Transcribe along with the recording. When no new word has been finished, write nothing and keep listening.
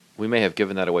We may have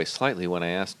given that away slightly when I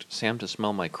asked Sam to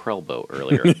smell my Krell bow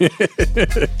earlier.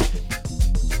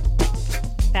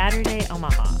 Saturday,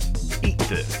 Omaha. Eat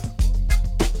this.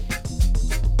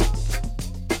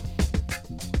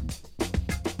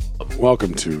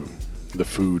 Welcome to the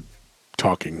Food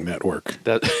Talking Network.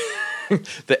 That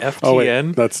the FTN. Oh,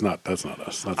 wait, that's not us.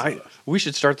 That's not us. We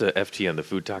should start the FTN, the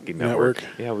Food Talking Network.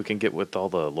 Network? Yeah, we can get with all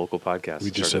the local podcasts. We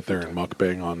and just start sit there and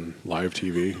mukbang on live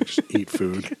TV, just eat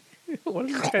food. What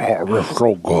is that? Oh, that's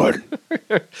so good.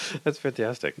 That's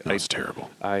fantastic. That's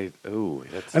terrible. I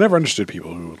never understood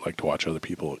people who like to watch other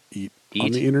people eat on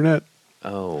Eat? the internet.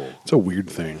 Oh. It's a weird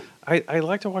thing. I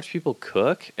like to watch people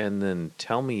cook and then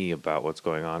tell me about what's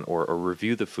going on or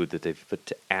review the food that they've, but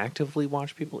to actively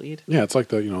watch people eat? Yeah, it's like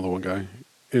the one guy,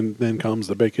 and then comes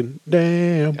the bacon.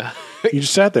 Damn. You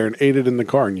just sat there and ate it in the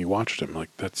car and you watched him. Like,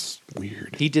 that's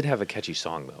weird. He did have a catchy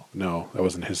song, though. No, that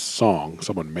wasn't his song.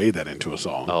 Someone made that into a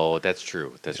song. Oh, that's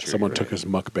true. That's true. Someone You're took right. his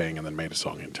mukbang and then made a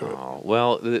song into it. Oh,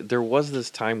 well, there was this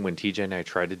time when TJ and I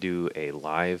tried to do a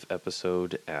live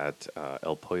episode at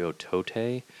El Pollo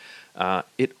Tote.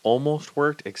 It almost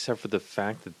worked, except for the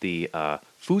fact that the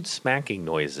food smacking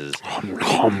noises.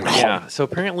 Yeah, so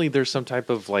apparently there's some type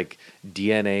of like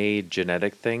DNA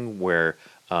genetic thing where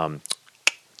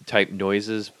type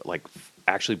noises like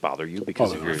actually bother you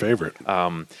because Oh, of they're your my favorite.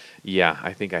 Yeah,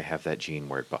 I think I have that gene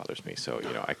where it bothers me. So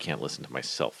I can't listen to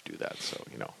myself do that. So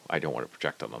I don't want to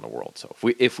project that on the world. So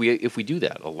if we do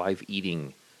that, a live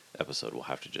eating episode, we'll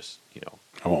have to just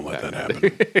I won't let that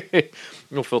happen.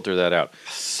 we'll filter that out.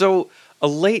 So a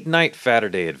late night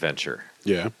Saturday adventure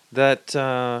Yeah. that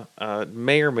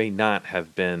may or may not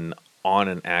have been on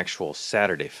an actual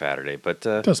Saturday, but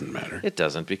Doesn't matter. it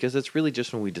doesn't, because it's really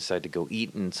just when we decide to go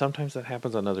eat, and sometimes that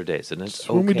happens on other days, and it's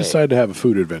So when we okay. decide to have a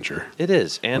food adventure, It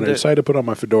is, and when I decide to put on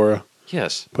my fedora,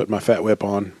 yes, put my fat whip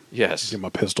on, yes, get my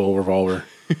pistol revolver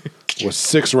with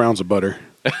 6 rounds of butter,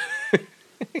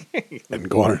 and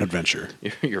go on an adventure.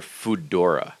 your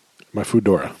foodora. My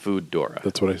foodora. Foodora.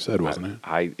 That's what I said, wasn't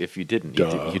it? If you didn't,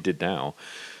 Duh. you did now.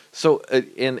 So,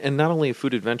 and not only a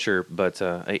food adventure, but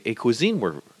a cuisine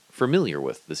we're familiar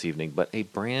with this evening, but a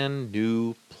brand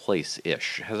new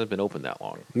place-ish. Hasn't been open that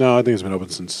long. No, I think it's been open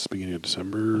since beginning of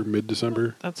December,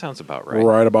 mid-December. That sounds about right.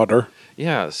 Right about there.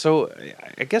 Yeah. So,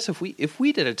 I guess if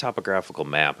we did a topographical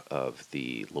map of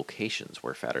the locations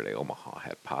where Saturday Omaha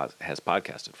has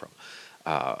podcasted from,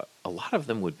 a lot of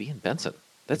them would be in Benson.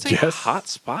 That's a Yes. hot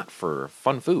spot for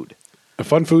fun food. The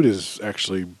fun food is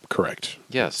actually correct.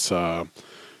 Yes. It's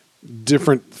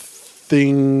different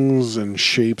things and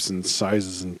shapes and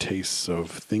sizes and tastes of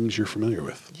things you're familiar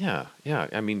with. Yeah, yeah.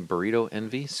 I mean, Burrito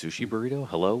Envy, Sushi Burrito.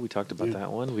 Hello, we talked about Yeah.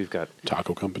 that one. We've got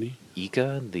Taco Company.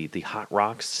 Ica, the Hot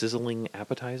Rocks sizzling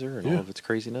appetizer and all Yeah. of its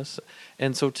craziness.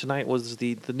 And so tonight was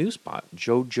the new spot,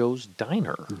 JoJo's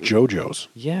Diner. JoJo's.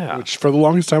 Yeah. Which for the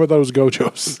longest time I thought it was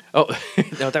Gojo's. Oh,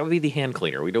 no, that would be the hand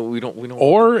cleaner. We don't.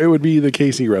 Or it would be the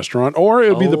Casey restaurant. Or it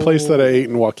would be the place that I ate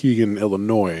in Waukegan,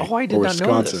 Illinois. Oh, I did or not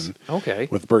know this. Wisconsin. Okay.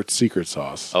 With Bert's Secret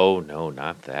Sauce. Oh no,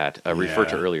 not that. Refer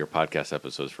to Yeah. earlier podcast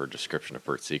episodes for a description of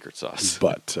Bert's secret sauce.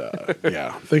 But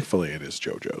yeah, thankfully it is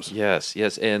JoJo's. Yes,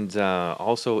 and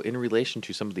also in relation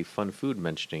to some of the fun food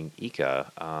mentioning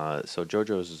Ica, so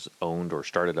JoJo's is owned or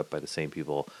started up by the same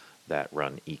people that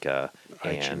run Ica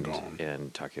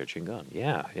and Takeo Chingon.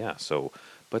 Yeah. So,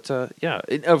 but yeah,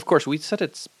 and of course we said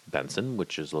it's Benson,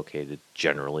 which is located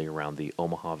generally around the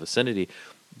Omaha vicinity.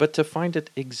 But to find it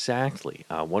exactly,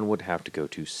 one would have to go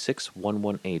to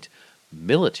 6118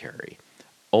 Military,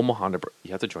 Omaha.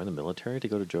 You have to join the military to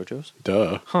go to JoJo's?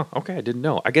 Duh. Huh, okay, I didn't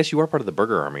know. I guess you are part of the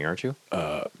Burger Army, aren't you?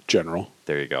 General.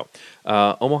 There you go.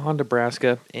 Omaha,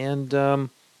 Nebraska, and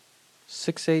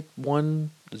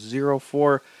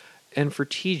 68104. And for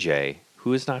TJ,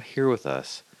 who is not here with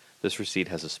us, this receipt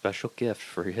has a special gift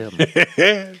for him.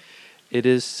 It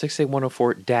is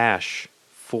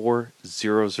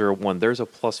 68104-4001. There's a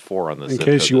 +4 on this. In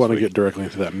case you want to get directly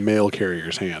into that mail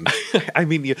carrier's hand. I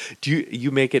mean,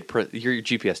 you make it? Your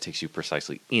GPS takes you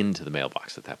precisely into the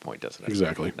mailbox at that point, doesn't it?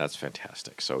 Exactly. That's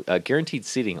fantastic. So guaranteed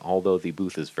seating, although the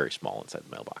booth is very small inside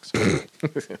the mailbox.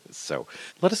 So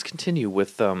let us continue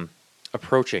with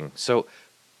approaching. So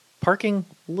parking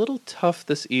a little tough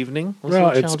this evening.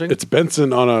 Well, it's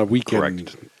Benson on a weekend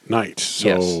Correct. night.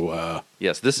 So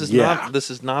yes, this is yeah.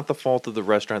 not the fault of the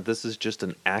restaurant. This is just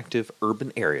an active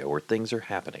urban area where things are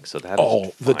happening. So that All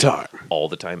is the fine. time. All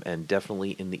the time, and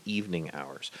definitely in the evening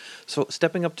hours. So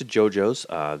stepping up to JoJo's,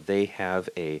 they have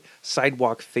a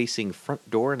sidewalk-facing front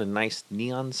door and a nice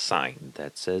neon sign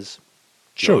that says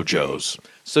JoJo's.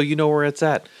 So you know where it's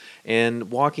at. And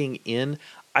walking in,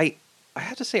 I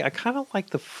have to say, I kind of like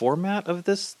the format of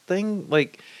this thing.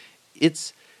 Like,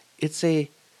 it's it's a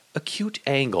acute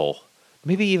angle,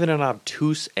 maybe even an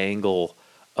obtuse angle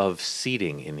of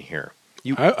seating in here.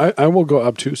 I will go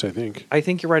obtuse, I think. I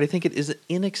think you're right. I think it is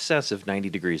in excess of 90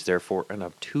 degrees, therefore an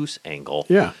obtuse angle.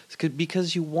 Yeah.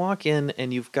 Because you walk in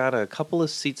and you've got a couple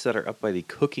of seats that are up by the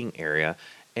cooking area,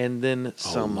 and then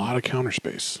A lot of counter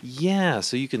space. Yeah,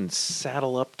 so you can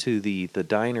saddle up to the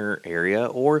diner area,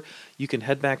 or you can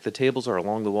head back. The tables are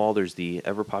along the wall. There's the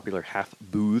ever popular half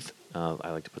booth. I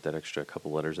like to put that extra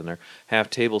couple letters in there. Half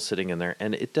table sitting in there,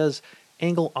 and it does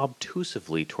angle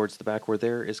obtusively towards the back where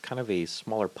there is kind of a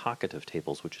smaller pocket of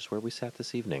tables, which is where we sat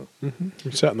this evening.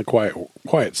 We sat in the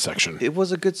quiet section. It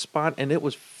was a good spot, and it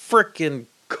was frickin'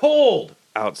 cold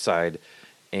outside.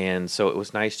 And so it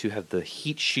was nice to have the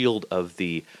heat shield of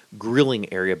the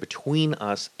grilling area between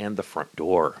us and the front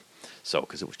door. So,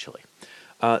 because it was chilly.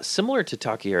 Similar to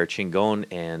Takiera Chingon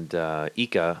and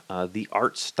Ika, the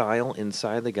art style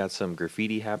inside, they got some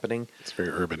graffiti happening. It's very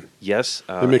urban. Yes.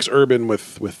 They mix urban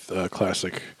with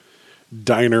classic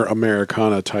diner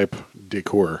Americana type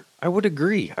decor. I would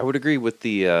agree. I would agree with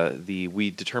the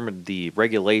we determined the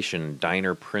regulation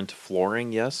diner print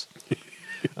flooring, yes.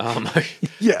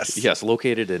 Yes. Yes,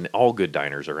 located in all good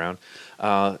diners around.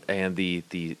 And the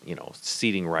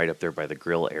seating right up there by the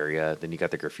grill area. Then you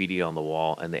got the graffiti on the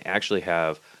wall, and they actually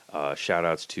have shout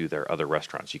outs to their other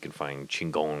restaurants. You can find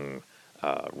Chingon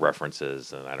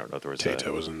references, and I don't know if there was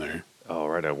Tato was in there. Oh,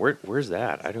 right on. Where's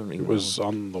that? I don't even It was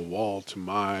on the wall to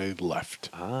my left.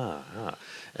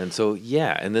 And so,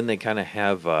 yeah, and then they kind of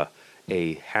have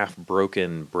a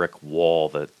half-broken brick wall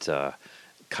that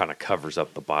kind of covers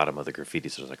up the bottom of the graffiti,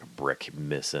 so there's like a brick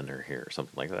missing or here or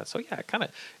something like that. So yeah,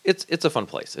 it's a fun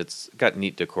place. It's got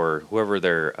neat decor. Whoever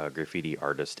their graffiti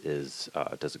artist is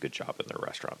does a good job in their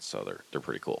restaurants, so they're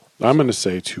pretty cool. I'm going to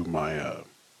say to my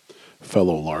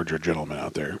fellow larger gentlemen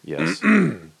out there, Yes,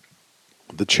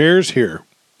 the chairs here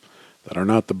that are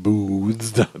not the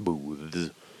booths booths.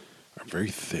 are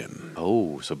very thin.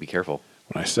 Oh, so be careful.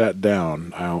 When I sat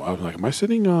down, I was like, am I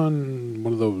sitting on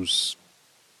one of those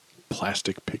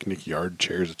plastic picnic yard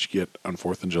chairs that you get on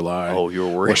 4th of July? Oh, you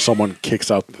were worried? Where someone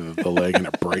kicks out the leg and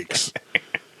it breaks.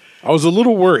 I was a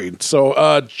little worried.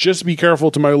 So just be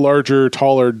careful to my larger,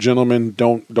 taller gentlemen.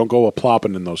 Don't go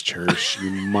a-plopping in those chairs. You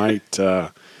might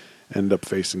end up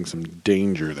facing some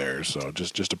danger there. So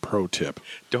just a pro tip.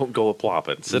 Don't go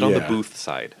a-plopping. Sit on the booth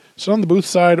side. Sit on the booth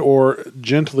side or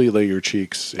gently lay your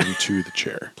cheeks into the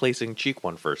chair. Placing cheek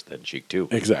one first, then cheek two.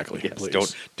 Exactly. Yes,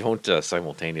 Please. don't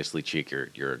simultaneously cheek.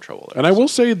 You're in trouble there. And I will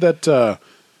say that I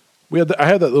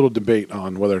had that little debate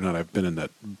on whether or not I've been in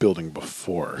that building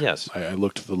before. Yes. I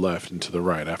looked to the left and to the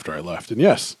right after I left. And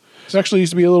yes, this actually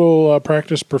used to be a little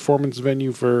practice performance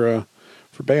venue for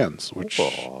bands, which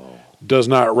does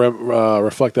not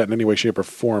reflect that in any way, shape, or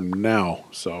form now.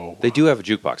 So They do have a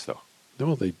jukebox, though.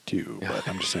 No, they do, but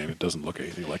I'm just saying it doesn't look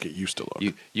anything like it used to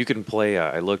look. You can play.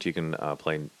 I looked. You can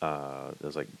play.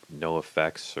 There's like No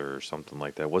Effects or something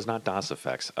like that. It was not Das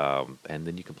Effects. And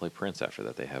then you can play Prince after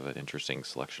that. They have an interesting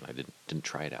selection. I didn't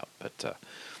try it out, but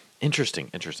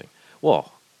interesting.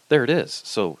 Well, there it is.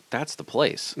 So that's the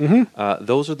place. Mm-hmm.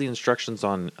 Those are the instructions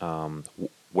on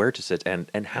where to sit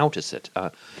and how to sit.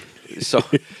 So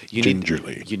you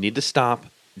Gingerly. you need to stop.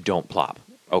 Don't plop.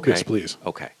 Okay. Yes, please.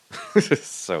 Okay.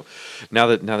 So now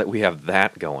that we have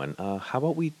that going, how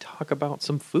about we talk about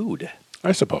some food?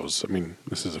 I suppose. I mean,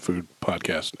 this is a food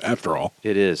podcast after all.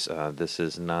 It is. This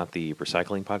is not the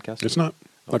recycling podcast. It's not.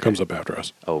 That Okay. comes up after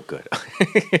us. Oh, good.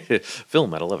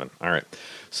 Film at 11. All right.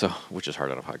 So, which is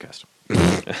hard on a podcast.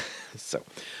 So,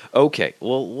 okay.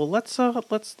 Well, let's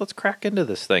crack into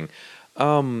this thing.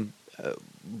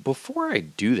 Before I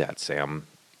do that, Sam,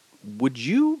 would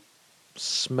you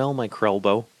smell my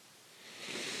Krelbo?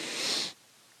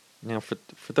 Now, for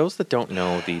those that don't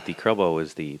know, the Krelbo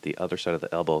is the other side of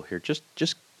the elbow here. Just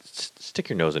stick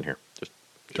your nose in here.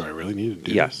 Do I really need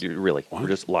to do Yeah, this? really. What? We're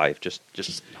just live. Just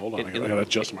Hold on. I gotta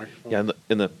adjust my microphone. Yeah,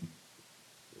 in the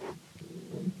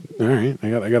All right.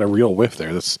 I got a real whiff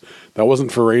there. That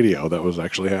wasn't for radio. That was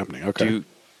actually happening. Okay.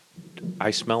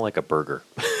 I smell like a burger.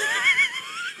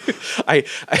 I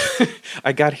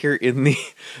got here in the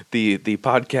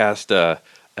podcast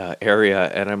area,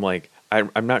 and I'm like,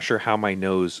 I'm not sure how my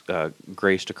nose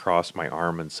graced across my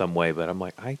arm in some way, but I'm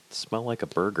like, I smell like a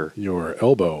burger. Your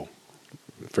elbow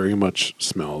very much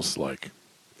smells like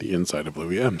the inside of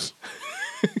Louis M's.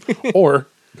 Or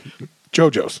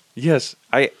JoJo's. Yes,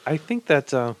 I think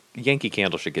that Yankee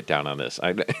Candle should get down on this.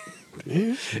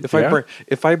 If Yeah?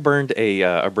 I burned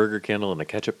a burger candle and a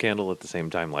ketchup candle at the same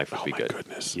time, life would be my good.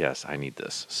 goodness. Yes, I need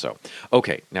this. So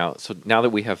okay, now that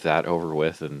we have that over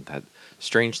with and that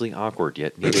strangely awkward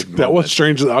yet needed That was moment-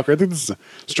 strangely awkward. I think this is the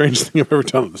strangest thing I've ever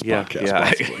done on this yeah, podcast. yeah,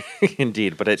 Possibly.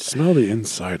 indeed. But it Smell the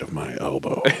inside of my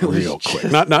elbow real quick.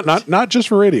 Not just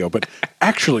for radio, but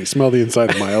actually smell the inside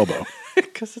of my elbow.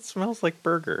 because it smells like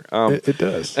burger. It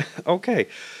does. Okay,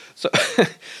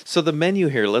 so the menu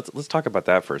here. Let's talk about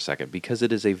that for a second because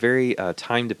it is a very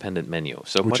time dependent menu.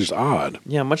 So Which is odd.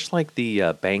 Yeah, much like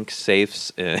the bank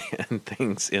safes and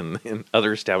things in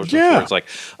other establishments Yeah. where it's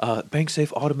like bank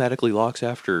safe automatically locks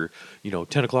after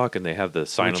 10 o'clock and they have the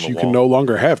sign Which on the you wall. can no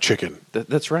longer have chicken.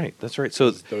 That's right.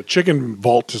 So The chicken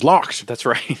vault is locked. that's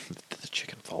right. The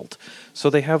chicken vault. So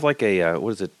they have like a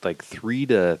what is it, like 3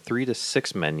 to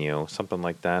 6 menu, something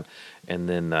like that, and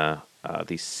then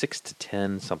the 6 to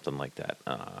 10, something like that.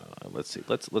 Let's see.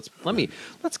 Let's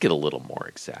get a little more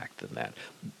exact than that.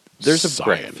 There's a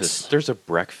Science. There's a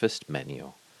breakfast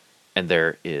menu, and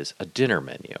there is a dinner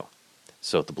menu.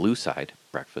 So the blue side,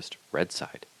 breakfast; red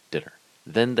side, dinner.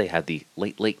 Then they had the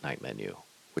late night menu,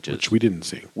 which we didn't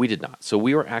see. we did not. So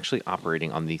we were actually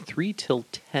operating on the 3 till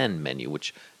 10 menu,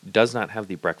 which does not have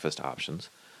the breakfast options,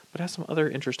 but has some other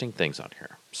interesting things on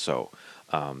here. So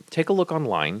take a look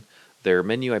online. Their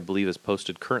menu, I believe, is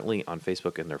posted currently on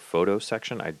Facebook in their photo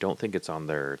section. I don't think it's on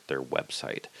their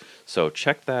website. So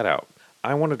check that out.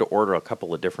 I wanted to order a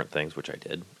couple of different things, which I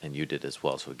did, and you did as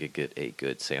well, so we could get a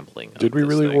good sampling. Did we this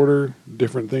really thing. order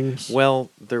different things?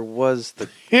 Well, there was the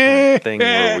kind of thing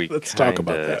where we Let's talk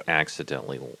about that.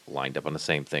 accidentally lined up on the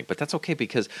same thing, but that's okay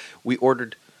because we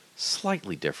ordered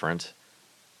slightly different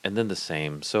and then the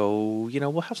same. So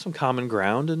we'll have some common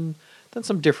ground and then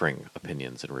some differing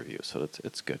opinions and reviews. So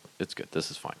it's good. It's good.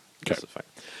 This is fine. Okay. This is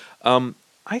fine.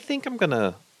 I think I'm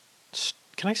gonna.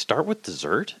 Can I start with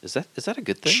dessert? Is that a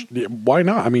good thing? Yeah, why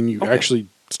not? I mean, you Okay. actually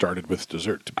started with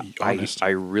dessert, to be honest. I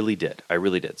really did. I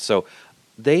really did. So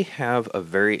they have a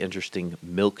very interesting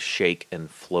milkshake and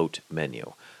float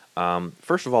menu.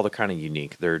 First of all, they're kind of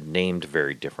unique. They're named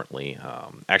very differently.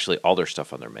 Actually, all their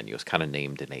stuff on their menu is kind of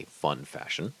named in a fun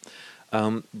fashion.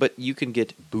 But you can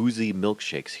get boozy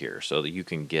milkshakes here. So that you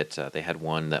can get, they had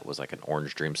one that was like an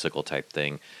orange dreamsicle type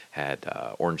thing, had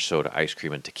orange soda, ice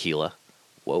cream, and tequila.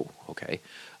 Whoa, okay.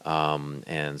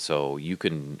 And so you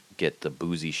can get the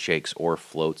boozy shakes or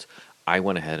floats. I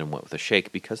went ahead and went with a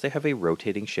shake because they have a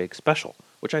rotating shake special,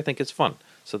 which I think is fun.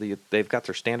 So they've got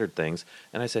their standard things.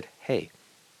 And I said, hey,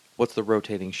 what's the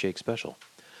rotating shake special?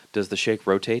 Does the shake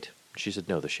rotate? She said,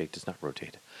 no, the shake does not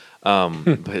rotate.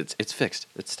 But it's fixed.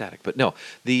 It's static. But no,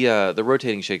 the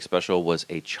rotating shake special was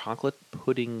a chocolate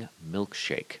pudding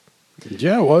milkshake.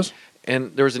 Yeah, it was.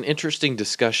 And there was an interesting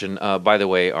discussion. By the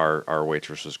way, our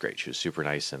waitress was great. She was super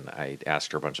nice, and I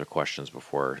asked her a bunch of questions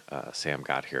before Sam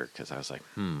got here because I was like,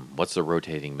 what's the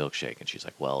rotating milkshake? And she's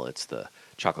like, well, it's the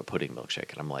chocolate pudding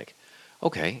milkshake. And I'm like,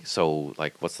 okay, so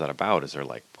like, what's that about? Is there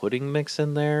like pudding mix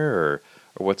in there or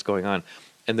what's going on?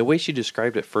 And the way she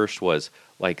described it first was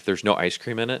like, there's no ice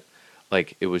cream in it.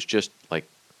 Like, it was just like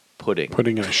pudding.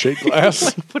 Pudding in a shake glass.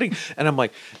 Like pudding. And I'm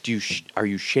like, are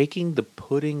you shaking the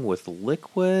pudding with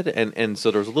liquid? And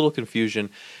so there was a little confusion,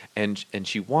 and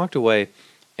she walked away,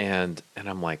 and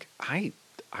I'm like,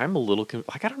 I'm a little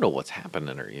like, I don't know what's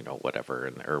happening or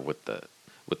whatever, or with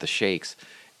the shakes.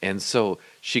 And so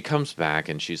she comes back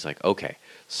and she's like, okay,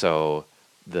 so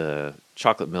the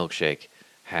chocolate milkshake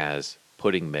has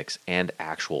pudding mix and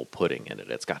actual pudding in it.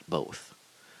 It's got both.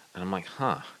 And I'm like,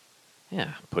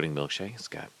 yeah, pudding milkshake. It's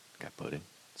got pudding.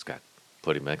 It's got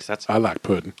pudding mix. I like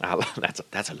pudding.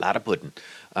 That's a lot of pudding.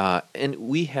 And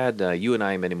we had you and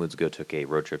I many moons ago took a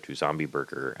road trip to Zombie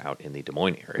Burger out in the Des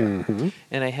Moines area,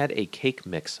 and I had a cake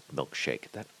mix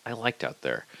milkshake that I liked out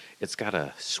there. It's got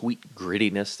a sweet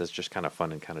grittiness that's just kind of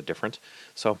fun and kind of different.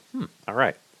 So, all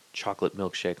right, chocolate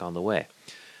milkshake on the way.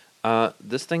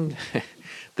 This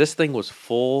thing was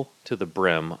full to the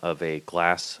brim of a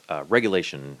glass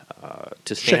regulation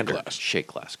to standard shake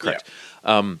glass. Correct.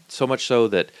 Yeah. So much so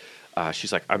that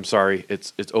she's like, "I'm sorry,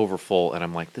 it's over full," and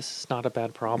I'm like, "This is not a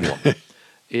bad problem.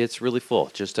 It's really full.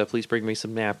 Just please bring me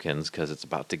some napkins because it's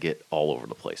about to get all over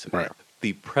the place." Right.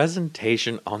 The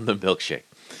presentation on the milkshake,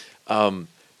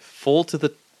 full to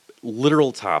the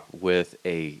literal top with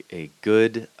a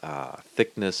good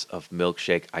thickness of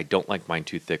milkshake. I don't like mine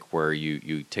too thick where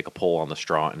you take a pull on the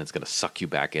straw and it's going to suck you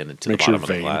back into the Makes bottom your of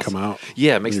the vein glass. come out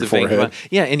Yeah, it makes in the your vein come forehead. out.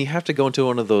 Yeah, and you have to go into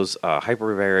one of those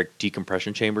hyperbaric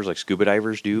decompression chambers like scuba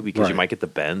divers do because you Right. might get the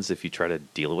bends if you try to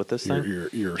deal with this thing.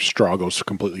 Your straw goes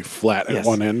completely flat at Yes.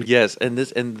 one end. Yes, and the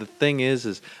thing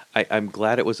is I'm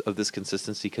glad it was of this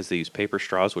consistency because they use paper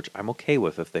straws, which I'm okay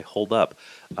with if they hold up.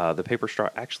 The paper straw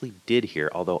actually did here,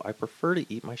 although I prefer to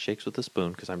eat my shakes with a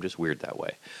spoon because I'm just weird that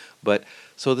way. But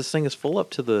so this thing is full up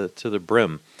to the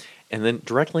brim, and then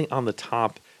directly on the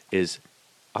top is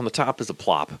a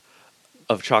plop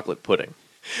of chocolate pudding.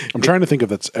 I'm trying to think if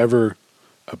that's ever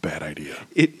a bad idea.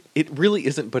 It really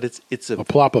isn't, but it's A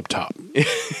plop up top.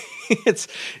 it's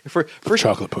for first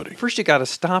chocolate pudding. First, you got to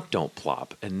stop, don't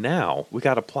plop, and now we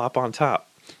got to plop on top.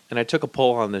 And I took a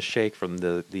pull on this shake from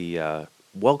the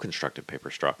well constructed paper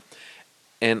straw,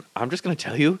 and I'm just going to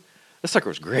tell you, this sucker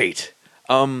was great.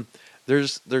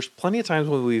 There's plenty of times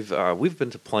when we've been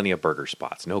to plenty of burger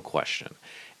spots, no question,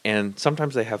 and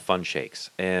sometimes they have fun shakes,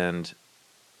 and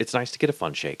it's nice to get a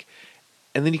fun shake,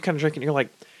 and then you kind of drink it, and you're like,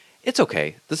 it's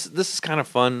okay. This is kind of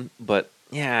fun, but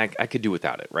yeah, I could do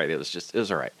without it. Right? It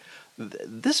was all right.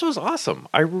 This was awesome.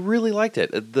 I really liked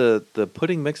it. The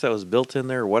pudding mix that was built in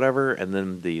there, or whatever, and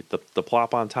then the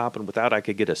plop on top, and without I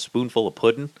could get a spoonful of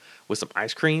pudding with some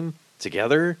ice cream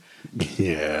together.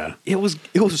 Yeah. It was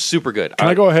super good. Can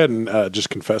I go ahead and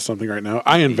just confess something right now?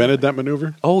 I invented that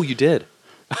maneuver. Oh, you did?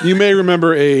 You may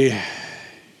remember a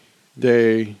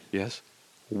day Yes.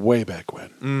 way back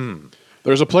when.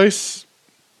 There's a place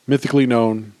mythically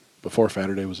known before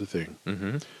Saturday was a thing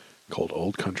called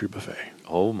Old Country Buffet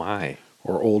Oh my.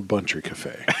 or Old Buntry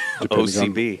Cafe, depending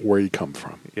OCB. on where you come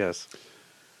from. Yes.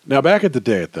 Now, back at the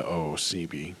day at the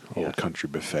OCB, Old Yes. Country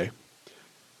Buffet,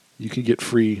 you could get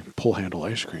free pull handle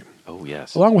ice cream, Oh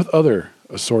yes. along with other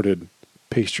assorted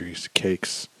pastries,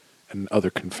 cakes, and other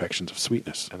confections of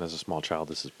sweetness. And as a small child,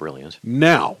 this is brilliant.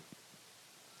 Now,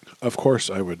 of course,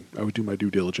 I would do my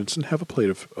due diligence and have a plate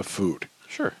of food.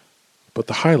 Sure. But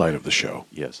the highlight of the show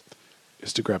Yes.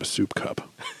 is to grab a soup cup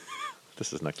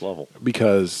This is next level.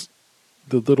 because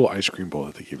the little ice cream bowl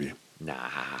that they give you, Nah.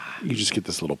 you just get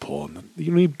this little pull, and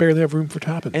you barely have room for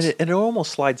toppings. And it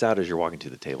almost slides out as you're walking to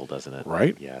the table, doesn't it?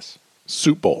 Right? Yes.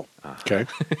 Soup bowl. Okay.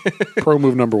 Pro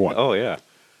move number one. Oh yeah.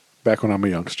 Back when I'm a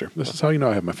youngster. This is how you know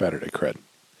I have my Saturday cred.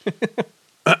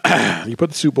 You put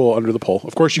the soup bowl under the pole.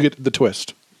 Of course, you get the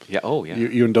twist. Yeah. Oh yeah.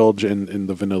 You indulge in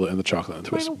the vanilla and the chocolate and the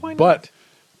twist. Why not? But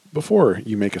before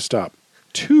you make a stop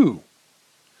to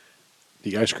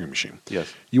the ice cream machine,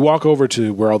 Yes. you walk over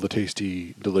to where all the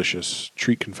tasty, delicious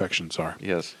treat confections are,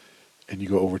 Yes. and you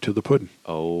go over to the pudding.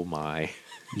 Oh my.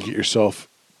 You get yourself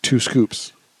 2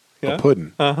 scoops Yeah. of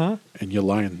pudding, Uh-huh. and you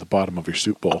line the bottom of your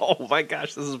soup bowl. Oh my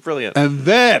gosh, this is brilliant. And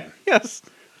then Yes.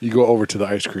 you go over to the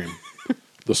ice cream,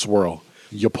 the swirl.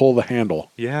 You pull the handle.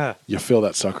 Yeah. You fill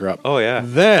that sucker up. Oh, yeah.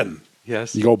 Then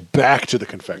Yes. you go back to the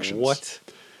confections. What?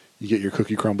 You get your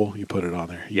cookie crumble, you put it on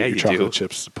there. Yeah, get your you chocolate do.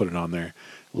 chips, put it on there.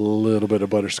 A little bit of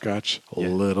butterscotch, a Yeah.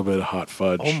 little bit of hot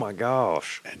fudge. Oh my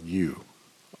gosh. And you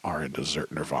are in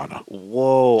dessert nirvana.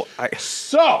 Whoa.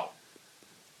 So,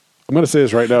 I'm going to say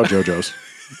this right now, JoJo's.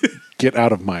 Get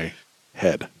out of my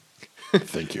head.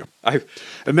 Thank you. I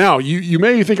And now, you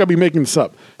may think I'll be making this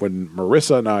up. When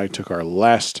Marissa and I took our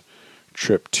last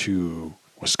trip to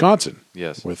Wisconsin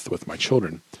Yes. with my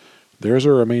children, there's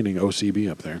a remaining OCB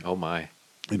up there. Oh my.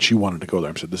 And she wanted to go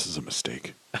there. I said, this is a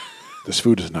mistake. This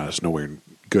food is not as nowhere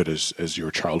good as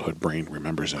your childhood brain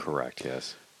remembers it. Correct.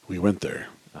 Yes. We went there.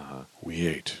 Uh-huh. We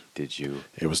ate. Did you?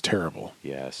 It was terrible.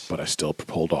 Yes. But I still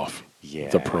pulled off Yeah.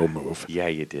 the pro move. Yeah,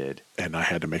 you did. And I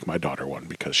had to make my daughter one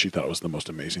because she thought it was the most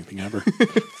amazing thing ever.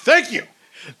 Thank you.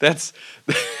 That's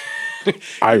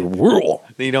I rule.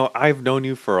 you know, I've known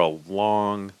you for a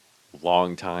long,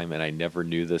 long time, and I never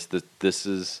knew this. This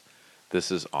is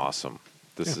awesome.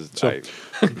 This is So,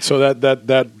 so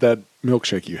that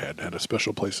milkshake you had a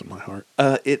special place in my heart.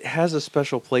 it has a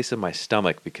special place in my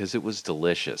stomach because it was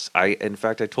delicious. In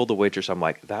fact, I told the waitress, I'm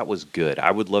like, that was good. I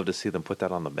would love to see them put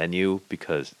that on the menu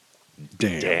because,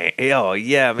 dang, oh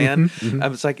yeah, man. I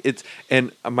was like,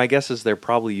 and my guess is they're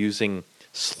probably using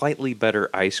slightly better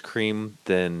ice cream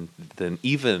than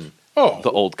even Oh.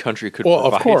 the old country could Well,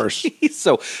 provide. of course.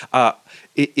 So,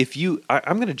 if you,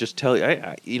 I'm going to just tell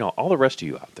you, all the rest of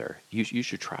you out there, you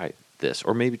should try this,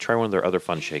 or maybe try one of their other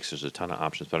fun shakes. There's a ton of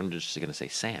options, but I'm just going to say,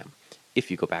 Sam,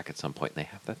 if you go back at some point and they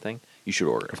have that thing, you should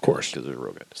order it. Of course. because it's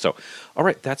real good. So, all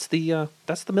right, that's the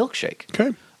milkshake.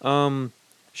 Okay.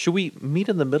 Should we meet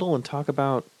in the middle and talk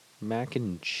about mac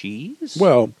and cheese?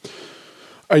 Well,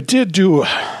 I did do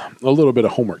a little bit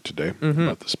of homework today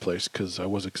about this place because I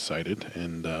was excited,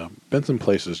 and been some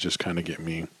places just kind of get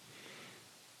me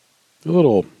a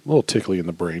little tickly in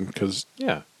the brain because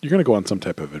Yeah. you're going to go on some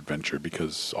type of adventure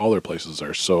because all their places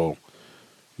are so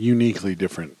uniquely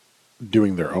different,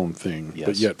 doing their own thing, but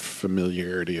Yes. yet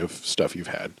familiarity of stuff you've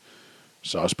had.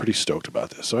 So I was pretty stoked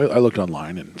about this. So I looked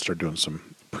online and started doing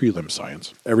some prelim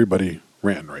science. Everybody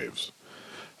rant and raves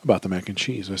about the mac and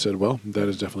cheese. I said, well, that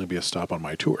is definitely be a stop on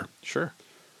my tour. Sure.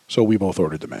 So we both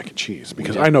ordered the mac and cheese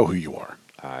because did. I know who you are.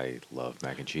 I love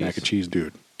mac and cheese. Mac and cheese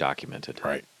dude. Documented.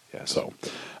 Right. Yes. So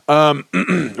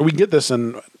we get this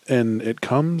and it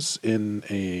comes in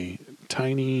a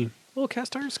tiny little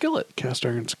cast iron skillet. cast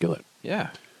iron skillet,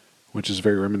 Yeah. which is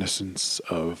very reminiscent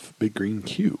of Big Green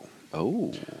Q.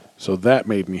 Oh, So that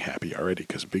made me happy already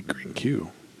because Big Green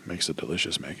Q makes a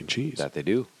delicious mac and cheese. that they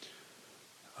do.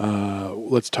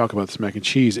 Let's talk about this mac and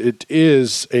cheese. It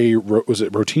is was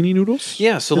it rotini noodles?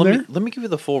 Yeah, so in let there? me give you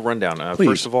the full rundown. Please.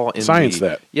 First of all, in Science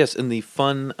that. Yes, in the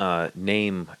fun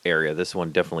name area, this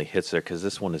one definitely hits there because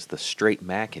this one is the straight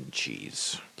mac and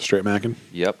cheese. Straight mackin'.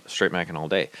 Yep, straight mac and all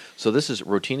day. So this is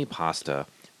rotini pasta,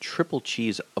 triple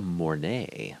cheese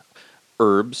mornay,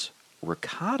 herbs,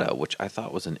 ricotta, which I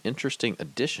thought was an interesting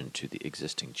addition to the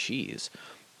existing cheese,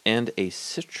 and a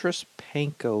citrus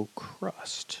panko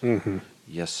crust. Mm-hmm.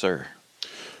 Yes, sir.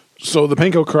 So the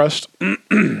panko crust,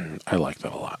 I like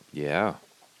that a lot. Yeah.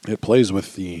 It plays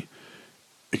with the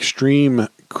extreme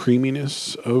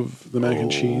creaminess of the mac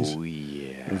and cheese. Oh,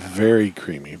 yeah. Very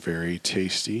creamy, very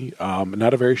tasty.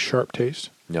 Not a very sharp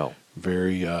taste. No.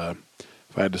 Very, if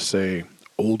I had to say,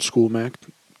 old school mac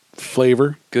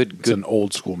flavor. Good. It's an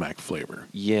old school mac flavor,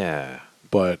 Yeah.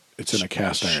 but it's in a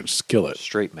cast iron skillet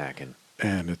Straight mackin'.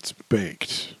 and it's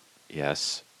baked.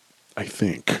 Yes. I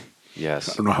think. Yes.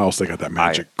 I don't know how else they got that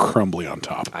magic crumbly on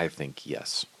top. I think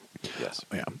yes. Yes.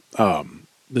 Yeah.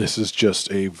 This is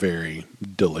just a very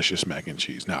delicious mac and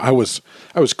cheese. Now I was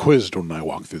quizzed when I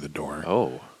walked through the door.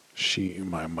 Oh.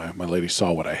 My lady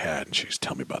saw what I had and she was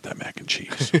telling me about that mac and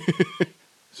cheese. I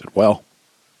said, well,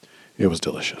 it was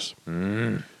delicious.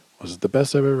 Was it the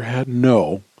best I've ever had?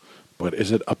 No. But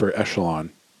is it upper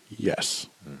echelon? Yes.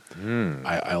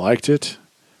 I liked it.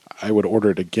 I would order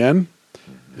it again.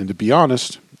 And to be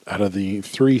honest, out of the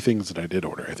 3 things that I did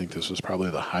order, I think this was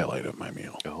probably the highlight of my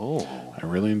meal. Oh. I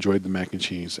really enjoyed the mac and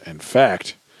cheese. In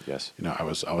fact, Yes. I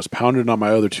was pounding on my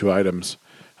other 2 items,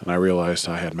 and I realized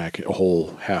I had a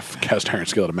whole half cast iron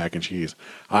skillet of mac and cheese.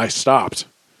 I stopped,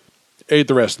 ate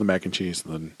the rest of the mac and cheese,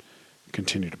 and then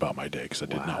continued about my day because I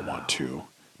did not want to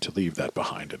leave that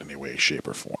behind in any way, shape,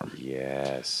 or form.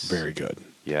 Yes. Very good.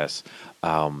 Yes.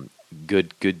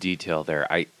 Good detail there.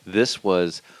 This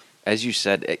was, as you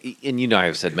said, and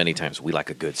I've said many times, we like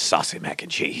a good saucy mac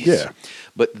and cheese. Yeah.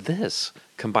 But this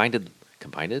combined it.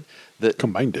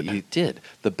 You did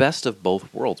the best of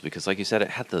both worlds because, like you said, it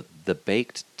had the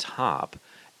baked top,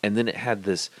 and then it had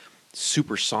this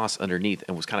super sauce underneath,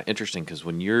 and was kind of interesting because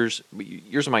when yours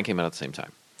and mine came out at the same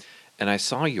time, and I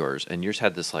saw yours, and yours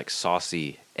had this like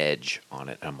saucy edge on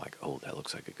it, and I'm like, oh, that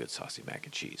looks like a good saucy mac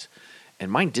and cheese.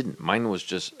 And mine didn't. Mine was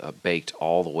just baked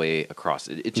all the way across.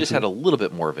 It just had a little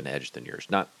bit more of an edge than yours.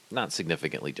 Not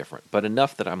significantly different, but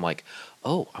enough that I'm like,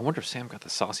 oh, I wonder if Sam got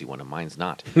the saucy one and mine's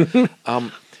not.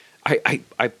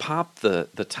 I popped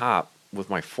the top with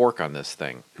my fork on this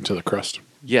thing. Into the crust.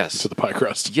 Yes. Into the pie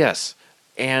crust. Yes.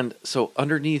 And so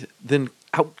underneath, then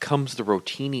out comes the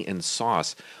rotini and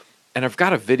sauce. And I've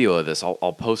got a video of this.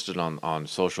 I'll post it on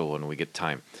social when we get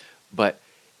time. But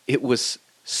it was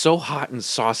so hot and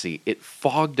saucy, it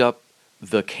fogged up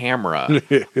the camera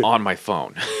on my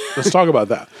phone. Let's talk about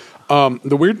that.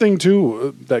 The weird thing,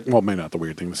 too, maybe not the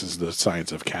weird thing. This is the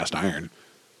science of cast iron.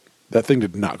 That thing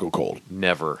did not go cold.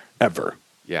 Never. Ever.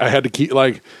 Yeah. I had to keep,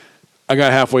 I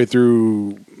got halfway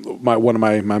through one of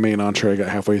my main entree. I got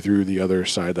halfway through the other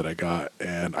side that I got,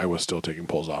 and I was still taking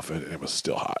pulls off it, and it was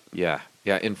still hot. Yeah.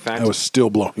 Yeah. In fact, I was still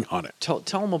blowing on it. Tell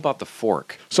them about the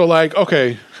fork. So,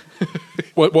 okay,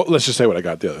 well, let's just say what I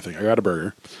got. The other thing, I got a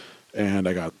burger, and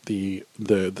I got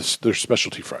their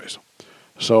specialty fries.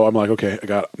 So I'm like, okay, I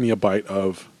got me a bite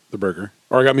of the burger,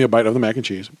 or I got me a bite of the mac and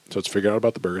cheese. So let's figure out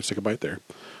about the burger. Let's take a bite there.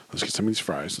 Let's get some of these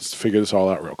fries. Let's figure this all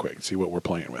out real quick. See what we're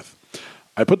playing with.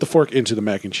 I put the fork into the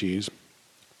mac and cheese,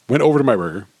 went over to my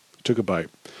burger, took a bite,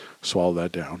 swallowed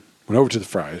that down, went over to the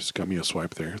fries, got me a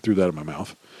swipe there, threw that in my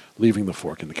mouth, leaving the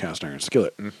fork in the cast iron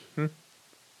skillet. Mm-hmm.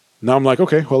 Now I'm like,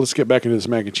 okay, well, let's get back into this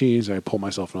mac and cheese. I pull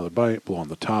myself another bite, blow on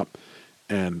the top,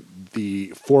 and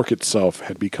the fork itself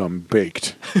had become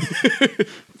baked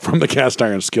from the cast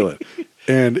iron skillet.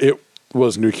 And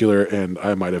was nuclear, and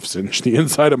I might have singed the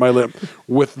inside of my lip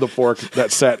with the fork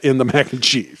that sat in the mac and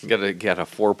cheese. You got a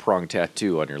 4-prong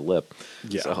tattoo on your lip.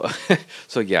 Yeah.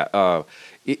 So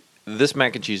this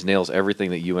mac and cheese nails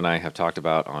everything that you and I have talked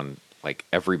about on like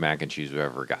every mac and cheese we've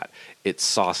ever got. It's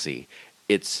saucy.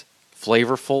 It's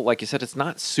flavorful. Like you said, it's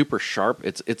not super sharp.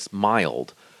 It's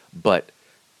mild, but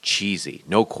cheesy,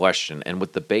 no question. And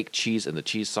with the baked cheese and the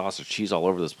cheese sauce, there's cheese all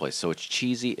over this place. So it's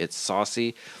cheesy. It's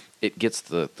saucy. It gets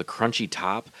the crunchy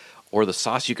top, or the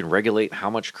sauce. You can regulate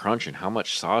how much crunch and how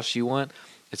much sauce you want.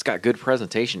 It's got good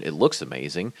presentation. It looks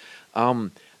amazing.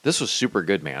 This was super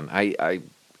good, man. I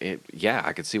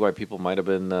could see why people might have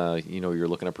been, you're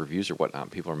looking up reviews or whatnot.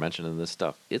 People are mentioning this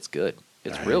stuff. It's good.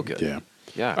 It's real good. Yeah.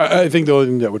 Yeah. I think the only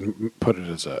thing that would put it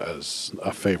as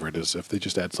a favorite is if they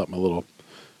just add something a little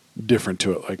different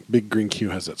to it. Like Big Green Q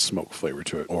has that smoke flavor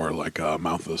to it, or like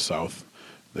Mouth of the South.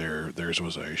 Theirs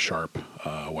was a sharp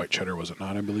white cheddar, was it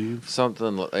not? I believe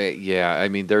Something. I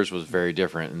mean, theirs was very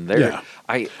different. And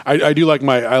I do like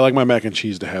my mac and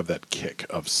cheese to have that kick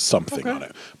of something on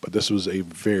it. But this was a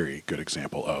very good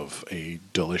example of a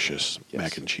delicious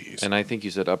mac and cheese. And I think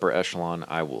you said upper echelon.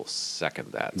 I will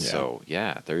second that. Yeah. So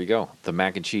there you go. The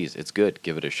mac and cheese. It's good.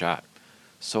 Give it a shot.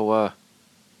 So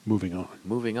moving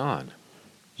on.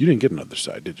 You didn't get another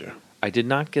side, did you? I did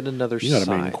not get another side. You got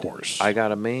a main course. I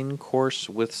got a main course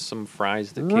with some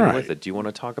fries that came with it. Do you want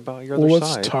to talk about your other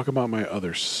side? Let's talk about my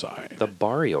other side. The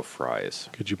Barrio fries.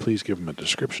 Could you please give them a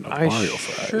description of Barrio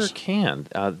fries? I sure can.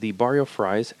 The Barrio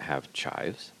fries have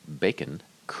chives, bacon,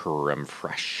 creme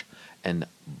fraiche, and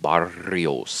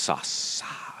Barrio sauce,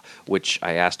 which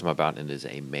I asked him about, and is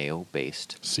a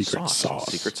mayo-based secret sauce.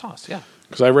 Secret sauce, yeah.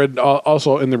 Because I read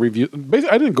also in the review, basically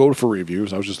I didn't go for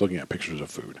reviews. I was just looking at pictures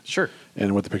of food. Sure.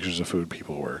 And with the pictures of food,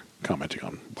 people were commenting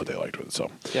on what they liked with it.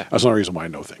 So yeah, that's the only reason why I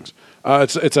know things.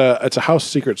 It's a house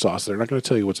secret sauce. They're not going to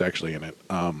tell you what's actually in it.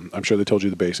 I'm sure they told you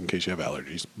the base in case you have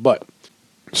allergies. But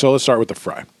so let's start with the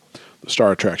fry. The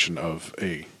star attraction of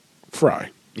a fry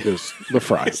is the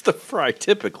fry. It's the fry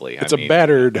typically. It's a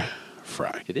battered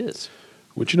fry. It is.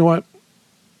 Which, you know what?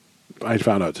 I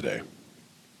found out today.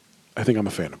 I think I'm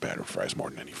a fan of battered fries more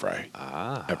than any fry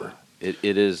ever. It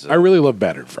is. I really love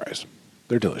battered fries.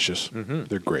 They're delicious. Mm-hmm.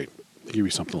 They're great. They give you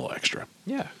something a little extra.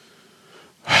 Yeah.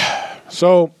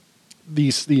 So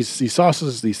these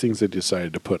sauces, these things they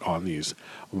decided to put on these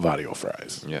Vadio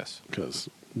fries. Yes. Because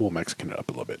we'll Mexican it up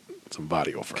a little bit. Some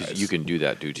Vadio fries. You can do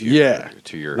that due to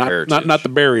your heritage. Not the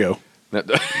Barrio. Not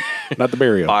the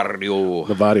Barrio. Barrio.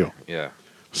 The Vadio. Yeah.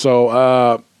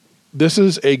 So this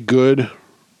is a good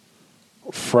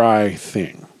fry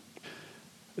thing.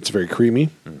 It's very creamy.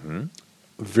 Mm-hmm.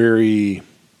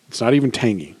 It's not even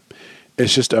tangy.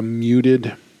 It's just a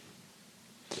muted,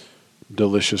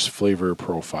 delicious flavor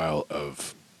profile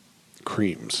of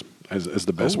creams, as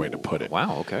the best way to put it.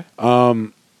 Wow, okay.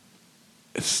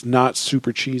 It's not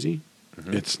super cheesy.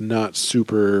 Mm-hmm. It's not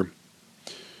super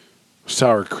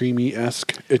sour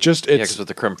creamy-esque. Because with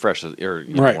the creme fraiche,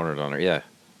 you wanted on it. Yeah.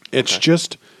 It's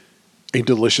just a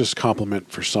delicious compliment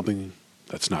for something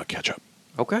that's not ketchup.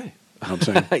 Okay. You know what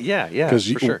I'm saying? Yeah, Because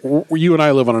sure. you and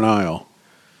I live on an aisle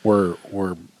where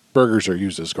burgers are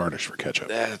used as garnish for ketchup.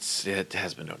 It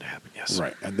has been known to happen, yes.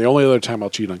 Right. And the only other time I'll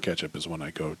cheat on ketchup is when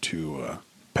I go to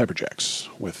Pepper Jack's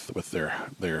with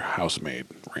their house-made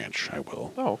ranch. I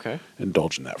will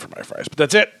indulge in that for my fries. But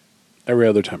that's it. Every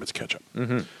other time it's ketchup.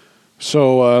 Mm-hmm.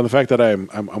 So the fact that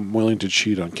I'm willing to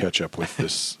cheat on ketchup with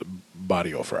this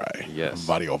Vadio fry. Yes.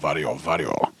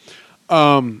 Vadio.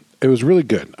 It was really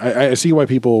good. I see why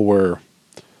people were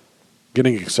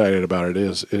getting excited about it.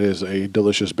 It is a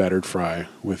delicious battered fry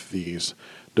with these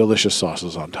delicious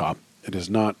sauces on top. It is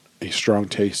not a strong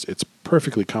taste. It's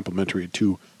perfectly complementary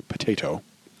to potato,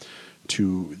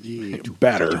 to the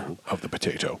batter of the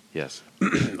potato. Yes.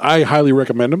 I highly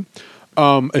recommend them.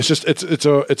 It's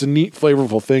a neat,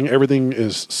 flavorful thing. Everything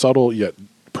is subtle yet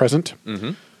present.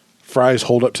 Mm-hmm. Fries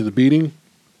hold up to the beating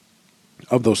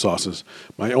of those sauces.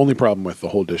 My only problem with the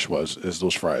whole dish is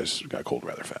those fries got cold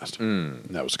rather fast. And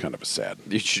that was kind of a sad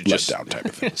letdown type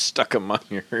of thing. Stuck them on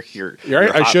your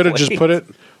I should have just put it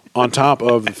on top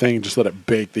of the thing, just let it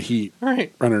bake the heat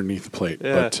underneath the plate.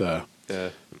 Yeah.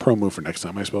 But pro move for next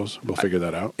time, I suppose. We'll figure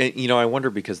that out. And, I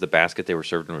wonder because the basket they were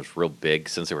served in was real big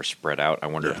since they were spread out. I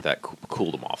wonder if that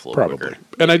cooled them off a little quicker.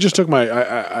 And I just took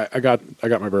I got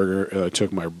my burger. I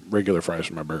took my regular fries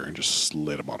from my burger and just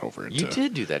slid them on over into. You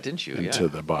did do that, didn't you? Into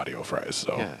the Barrio fries.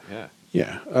 So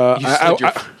yeah.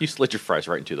 You slid your fries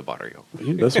right into the Barrio.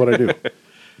 That's what I do.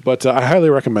 But I highly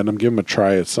recommend them. Give them a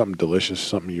try. It's something delicious,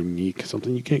 something unique,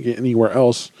 something you can't get anywhere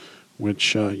else.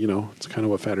 Which, it's kind of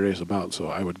what Saturday is about. So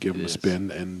I would give them a spin,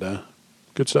 and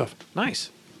good stuff. Nice.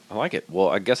 I like it. Well,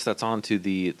 I guess that's on to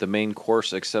the main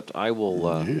course. Except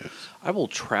Yes. I will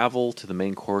travel to the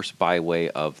main course by way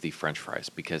of the French fries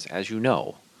because, as you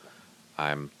know,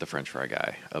 I'm the French fry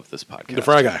guy of this podcast. The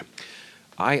fry guy.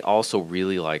 I also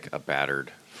really like a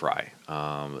battered fry.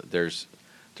 There's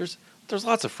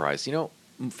lots of fries. You know,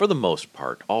 for the most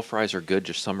part, all fries are good.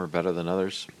 Just some are better than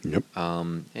others. Yep.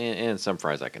 And some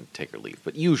fries I can take or leave,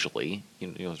 but usually,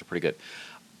 those are pretty good.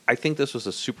 I think this was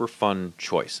a super fun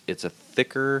choice. It's a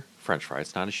thicker French fry.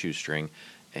 It's not a shoestring,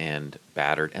 and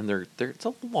battered, and it's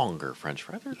a longer French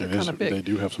fry. They're kind of big. They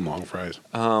do have some long fries.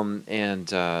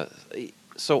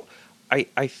 So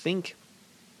I think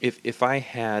if I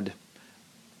had,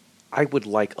 I would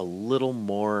like a little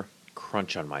more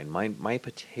crunch on mine. My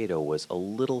potato was a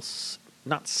little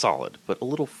not solid, but a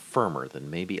little firmer than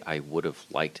maybe I would have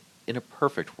liked in a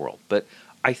perfect world. But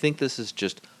I think this is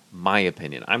just my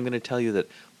opinion. I'm going to tell you that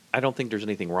I don't think there's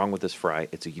anything wrong with this fry.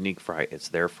 It's a unique fry. It's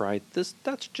their fry.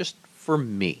 That's just for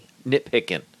me.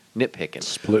 Nitpicking.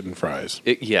 Splitting fries.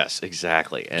 Yes,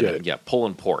 exactly. And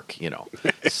pulling pork,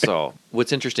 So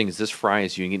what's interesting is this fry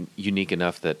is unique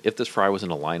enough that if this fry was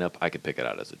in a lineup, I could pick it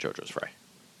out as a JoJo's fry.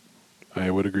 I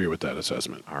would agree with that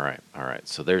assessment. All right.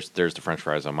 So there's the French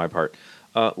fries on my part.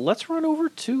 Let's run over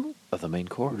to the main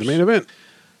course. The main event.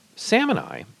 Sam and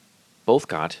I both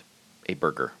got a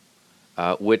burger,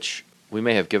 which we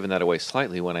may have given that away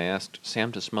slightly when I asked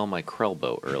Sam to smell my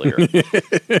Krellbo earlier.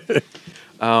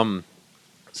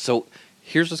 So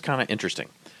here's what's kind of interesting.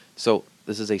 So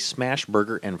this is a smash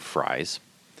burger and fries.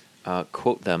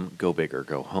 Quote them, go big or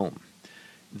go home.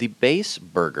 The base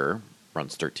burger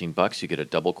runs $13. You get a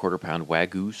double quarter-pound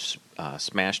Wagyu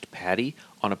smashed patty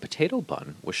on a potato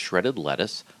bun with shredded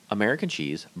lettuce, American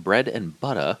cheese, bread and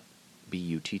butter,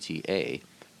 Butta,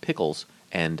 pickles,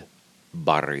 and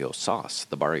barrio sauce.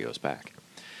 The barrio's back.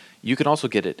 You can also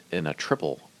get it in a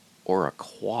triple or a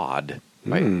quad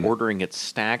by ordering it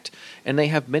stacked, and they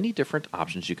have many different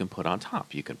options you can put on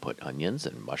top. You can put onions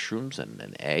and mushrooms and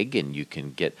an egg, and you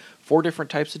can get 4 different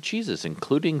types of cheeses,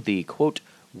 including the, quote,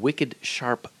 wicked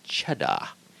sharp cheddar.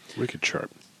 Wicked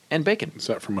sharp. And bacon. Is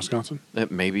that from Wisconsin?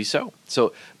 Maybe so.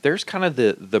 So there's kind of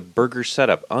the burger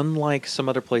setup. Unlike some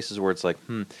other places where it's like,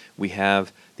 we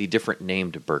have the different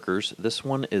named burgers, this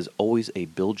one is always a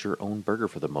build-your-own burger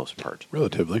for the most part.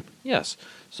 Relatively. Yes.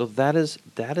 So that is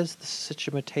the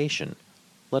situation.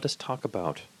 Let us talk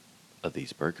about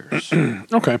these burgers.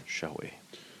 Okay. Shall we?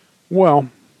 Well,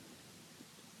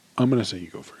 I'm going to say you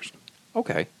go first.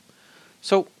 Okay.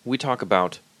 So we talk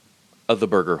about the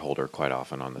burger holder quite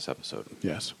often on this episode.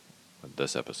 Yes.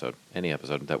 This episode. Any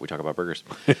episode that we talk about burgers.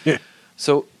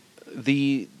 So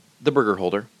the burger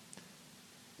holder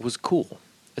was cool.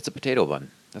 It's a potato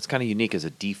bun. That's kind of unique as a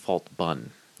default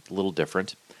bun. A little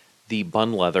different. The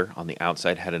bun leather on the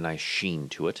outside had a nice sheen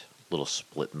to it. A little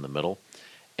split in the middle.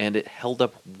 And it held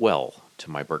up well to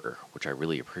my burger, which I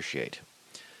really appreciate.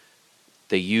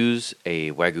 They use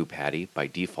a Wagyu patty by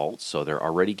default, so they're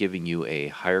already giving you a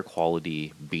higher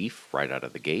quality beef right out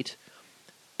of the gate.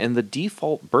 And the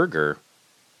default burger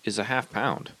is a half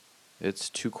pound. It's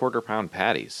 2 quarter-pound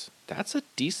patties. That's a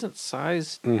decent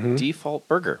sized default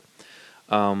burger.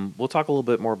 We'll talk a little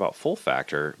bit more about full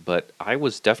factor, but I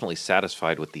was definitely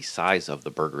satisfied with the size of the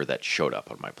burger that showed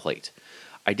up on my plate.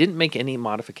 I didn't make any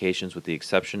modifications with the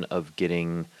exception of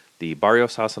getting the barrio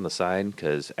sauce on the side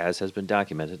because, as has been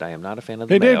documented, I am not a fan of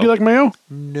the mayo. Hey, Dave, do you like mayo?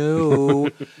 No.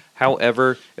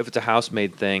 However, if it's a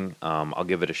house-made thing, I'll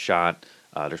give it a shot.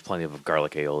 There's plenty of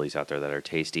garlic aiolis out there that are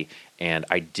tasty, and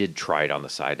I did try it on the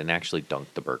side and actually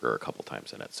dunked the burger a couple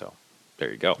times in it, so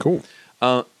there you go. Cool.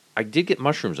 I did get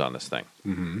mushrooms on this thing.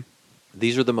 Mm-hmm.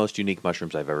 These are the most unique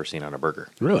mushrooms I've ever seen on a burger.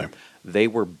 Really? They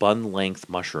were bun-length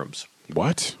mushrooms.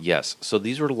 What? Yes. So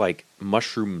these were like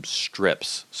mushroom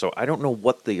strips. So I don't know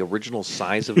what the original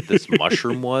size of this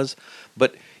mushroom was,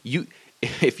 but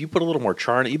if you put a little more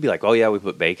char in it, you'd be like, oh yeah, we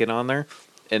put bacon on there.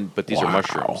 But these are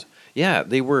mushrooms. Yeah,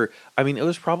 they were, I mean, it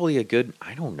was probably a good,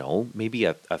 I don't know, maybe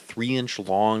a 3-inch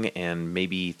long and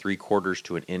maybe 3/4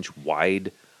 to an inch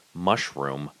wide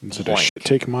mushroom. Is it a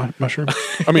shit-take mushroom?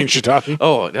 I mean, shiitake.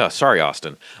 Oh, yeah, sorry,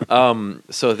 Austin.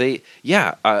 So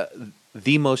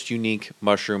the most unique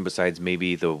mushroom besides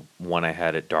maybe the one I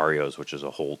had at Dario's, which is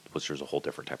a whole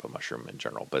different type of mushroom in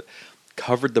general, but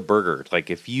covered the burger. Like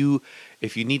if you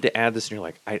need to add this and you're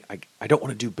like, I don't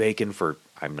want to do bacon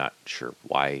I'm not sure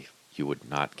why you would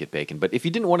not get bacon, but if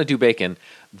you didn't want to do bacon,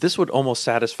 this would almost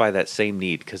satisfy that same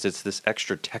need because it's this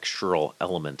extra textural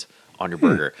element on your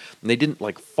burger. And they didn't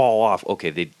like fall off. Okay,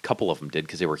 a couple of them did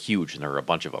because they were huge and there were a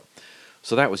bunch of them.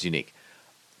 So that was unique.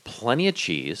 Plenty of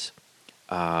cheese.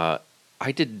 I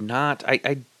did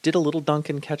a little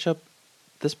Dunkin' ketchup.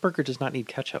 this burger does not need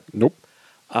ketchup. Nope.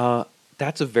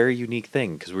 That's a very unique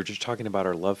thing because we're just talking about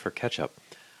our love for ketchup.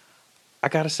 I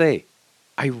gotta say,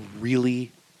 I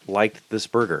really liked this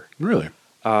burger. Really?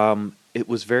 It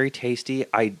was very tasty.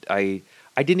 I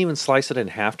didn't even slice it in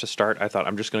half to start. I thought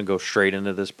I'm just going to go straight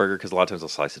into this burger because a lot of times I'll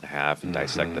slice it in half and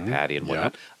dissect the patty and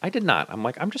whatnot. Yep. I did not. I'm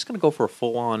like, I'm just going to go for a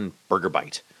full-on burger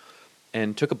bite.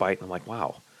 And took a bite and I'm like,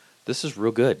 wow, this is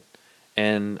real good.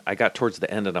 And I got towards the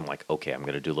end and I'm like, okay, I'm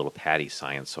going to do a little patty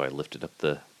science. So I lifted up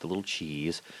the little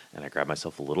cheese and I grabbed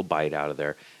myself a little bite out of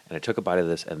there. And I took a bite of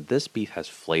this. And this beef has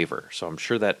flavor. So I'm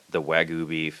sure that the Wagyu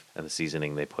beef and the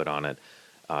seasoning they put on it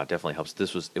definitely helps.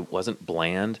 It wasn't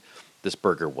bland. This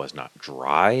burger was not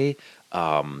dry.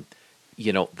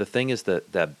 The thing is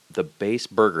that the base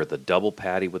burger, the double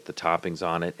patty with the toppings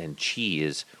on it and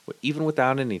cheese, even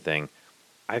without anything,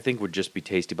 I think would just be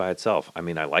tasty by itself. I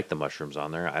mean, I like the mushrooms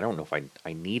on there. I don't know if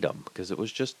I need them because it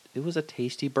was a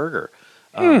tasty burger.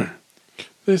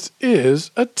 This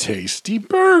is a tasty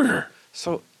burger.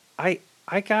 So I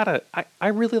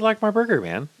really like my burger,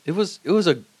 man. It was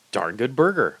a darn good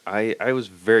burger. I was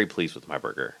very pleased with my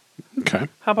burger. Okay.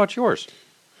 How about yours?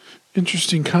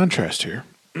 Interesting contrast here.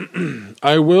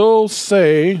 I will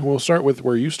say, we'll start with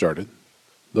where you started,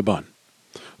 the bun.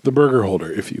 The burger holder,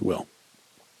 if you will.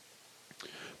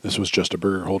 This was just a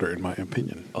burger holder, in my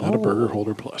opinion, not a burger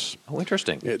holder plus. Oh,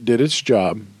 interesting. It did its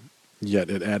job, yet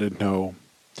it added no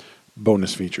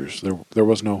bonus features. There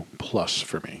was no plus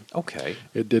for me. Okay.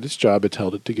 It did its job. It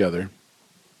held it together.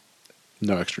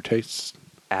 No extra tastes.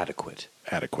 Adequate.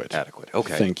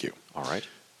 Okay. Thank you. All right.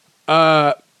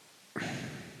 The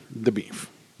beef.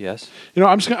 Yes.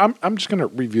 I'm just gonna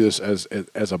review this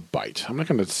as a bite. I'm not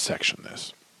gonna section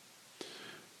this.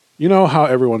 You know how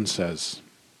everyone says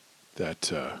that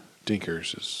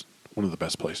Dinkers is one of the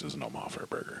best places in Omaha for a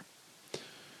burger.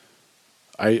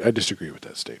 I disagree with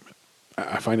that statement.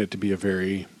 I find it to be a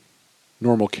very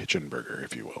normal kitchen burger,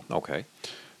 if you will. Okay.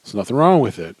 There's nothing wrong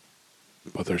with it,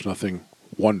 but there's nothing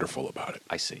wonderful about it.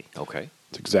 I see. Okay.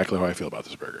 It's exactly how I feel about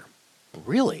this burger.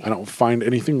 Really? I don't find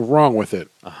anything wrong with it,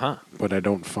 Uh-huh. but I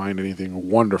don't find anything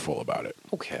wonderful about it.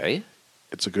 Okay.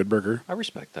 It's a good burger. I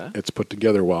respect that. It's put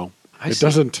together well. I It see.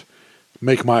 doesn't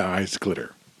make my eyes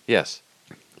glitter. Yes.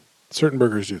 Certain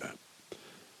burgers do that.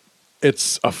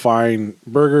 It's a fine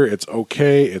burger. It's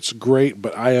okay. It's great,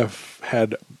 but I have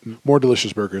had more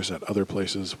delicious burgers at other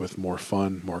places with more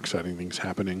fun, more exciting things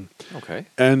happening. Okay.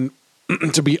 And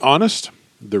to be honest,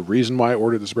 the reason why I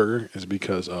ordered this burger is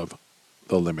because of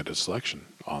the limited selection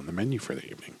on the menu for the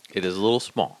evening. It is a little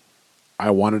small.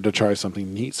 I wanted to try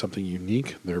something neat, something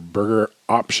unique. Their burger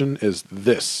option is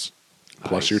this,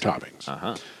 plus your toppings.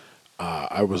 Uh-huh.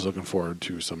 I was looking forward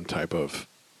to some type of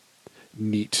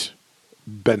neat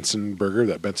Benson burger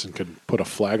that Benson could put a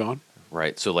flag on.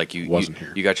 Right. So like you Wasn't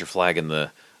here. You got your flag in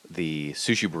the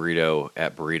sushi burrito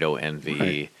at Burrito Envy,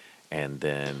 Right. and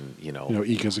then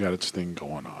Ika's got its thing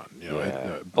going on.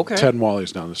 Yeah. Okay. Ted and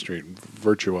Wally's down the street,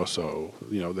 Virtuoso.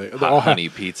 They Hot all honey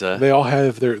have, pizza. They all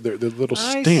have their little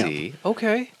I stamp. see.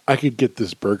 Okay. I could get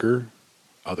this burger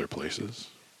other places.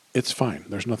 It's fine.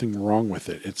 There's nothing wrong with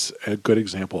it. It's a good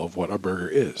example of what a burger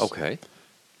is. Okay.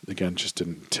 Again, just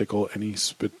didn't tickle any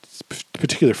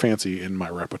particular fancy in my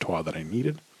repertoire that I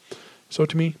needed. So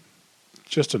to me,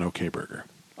 just an okay burger.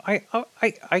 I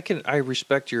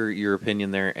respect your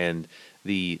opinion there, and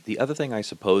the other thing I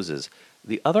suppose is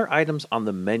the other items on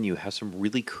the menu have some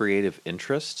really creative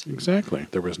interest. Exactly.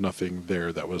 There was nothing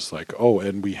there that was like, oh,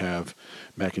 and we have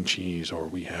mac and cheese, or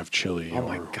we have chili, Oh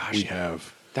my or gosh. we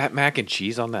have That mac and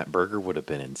cheese on that burger would have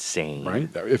been insane. right.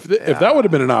 If that would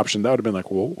have been an option, that would have been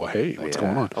like, well, hey, what's Yeah.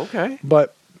 going on? Okay.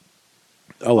 But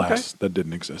alas, that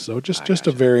didn't exist. So just a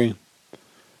gotcha. very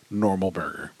normal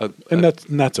burger, and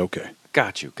that's okay.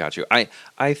 Got you.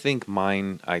 I think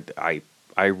mine.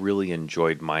 I really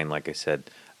enjoyed mine. Like I said,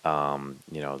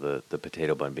 the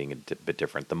potato bun being a bit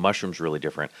different. The mushrooms really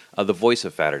different. The voice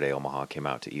of Saturday Omaha came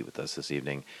out to eat with us this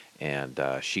evening, and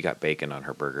she got bacon on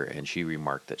her burger, and she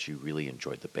remarked that she really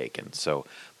enjoyed the bacon. So,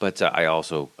 but I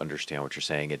also understand what you're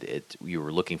saying. You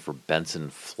were looking for Benson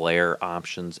flair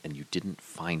options, and you didn't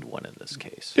find one in this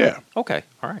case. Yeah. Okay.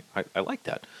 All right. I like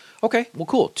that. Okay. Well,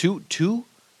 cool. Two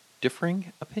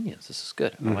differing opinions. This is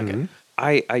good. I like it.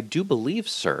 I do believe,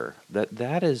 sir,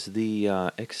 that is the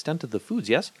extent of the foods,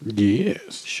 yes?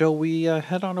 Yes. Shall we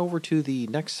head on over to the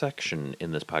next section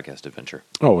in this podcast adventure?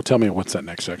 Oh, well, tell me what's that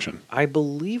next section? I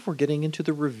believe we're getting into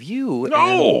the review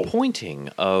No! and pointing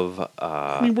of...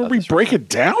 I mean, where we break it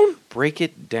down? Break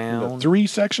it The down 3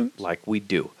 sections? like we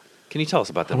do. Can you tell us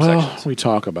about them Well, sections? we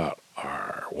talk about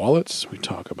our wallets. We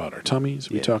talk about our tummies.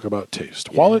 We talk about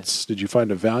taste. Wallets, did you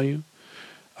find a value?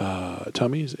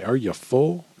 tummies. Are you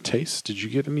full? Taste? Did you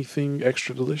get anything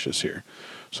extra delicious here?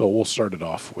 So we'll start it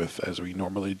off with, as we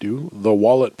normally do, the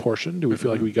wallet portion. Do we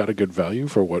feel like we got a good value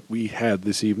for what we had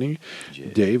this evening? Yeah.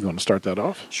 Dave, you want to start that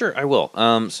off? Sure, I will.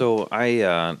 So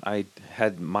I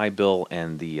had my bill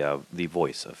and the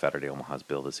voice of Saturday Omaha's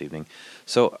bill this evening.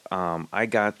 So I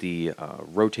got the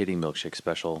rotating milkshake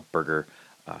special burger.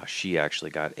 She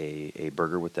actually got a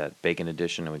burger with that bacon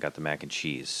edition, and we got the mac and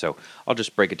cheese. So I'll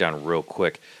just break it down real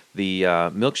quick. The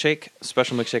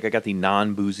special milkshake, I got the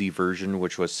non-boozy version,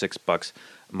 which was $6.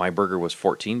 My burger was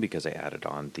 $14 because I added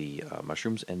on the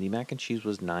mushrooms, and the mac and cheese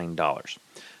was $9.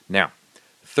 Now,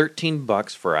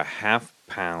 $13 for a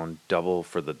half-pound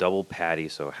double patty,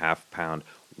 so half-pound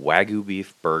Wagyu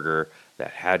beef burger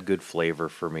that had good flavor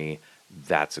for me.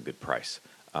 That's a good price.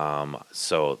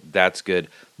 So that's good.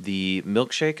 The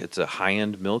milkshake, it's a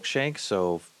high-end milkshake,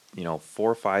 so $4,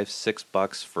 $5,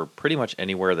 $6 for pretty much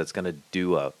anywhere that's going to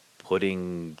do a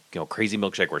pudding, crazy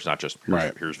milkshake where it's not just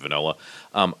here's vanilla.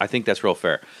 I think that's real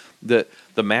fair. The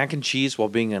mac and cheese, while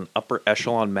being an upper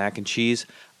echelon mac and cheese,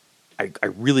 I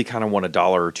really kind of want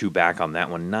 $1 or $2 back on that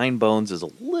one. 9 bones is a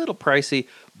little pricey,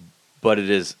 but it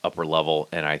is upper level,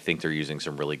 and I think they're using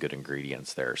some really good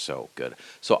ingredients there. So good.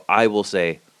 So I will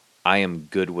say I am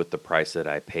good with the price that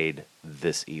I paid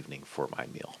this evening for my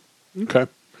meal. Okay.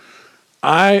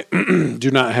 I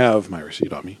do not have my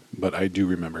receipt on me, but I do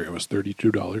remember it was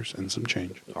 $32 and some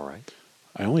change. All right.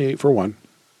 I only ate for one.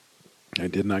 I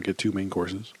did not get 2 main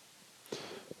courses.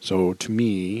 So to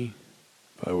me,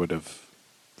 I would have,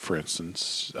 for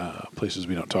instance, places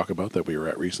we don't talk about that we were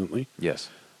at recently. Yes.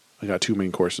 I got 2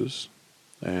 main courses,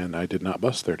 and I did not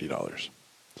bust $30.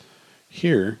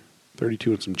 Here,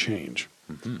 32 and some change.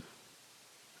 Mm-hmm.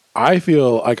 I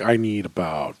feel like I need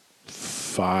about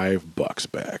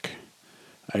 $5 back.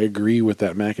 I agree with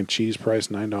that mac and cheese price.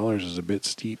 $9 is a bit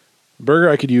steep. Burger,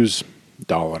 I could use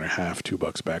 $1.50,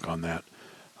 $2 back on that.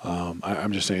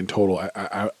 I'm just saying total.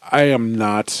 I am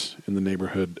not in the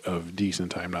neighborhood of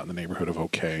decent. I am not in the neighborhood of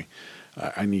okay.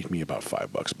 I need me about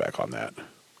 $5 back on that.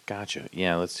 Gotcha.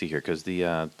 Yeah, let's see here, because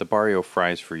the Barrio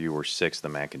fries for you were $6, the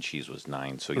mac and cheese was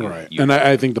 $9. So And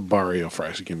I think the Barrio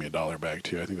fries would give me $1 back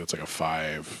too. I think that's like a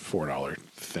 $4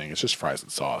 thing. It's just fries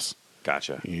and sauce.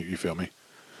 Gotcha. You feel me?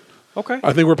 Okay.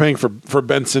 I think we're paying for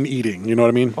Benson eating. You know what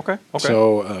I mean? Okay.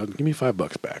 So give me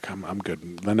 $5 back. I'm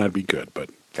good. Then that'd be good. But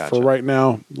Gotcha. for right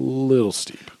now, a little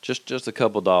steep. Just a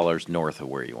couple dollars north of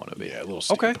where you want to be. Yeah, a little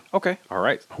steep. Okay. All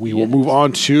right. We will move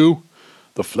on to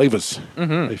the flavors.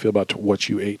 Mm-hmm. How do you feel about what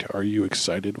you ate? Are you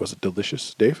excited? Was it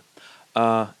delicious, Dave?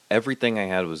 Everything I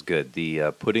had was good.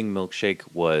 The pudding milkshake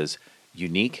was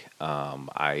unique. Like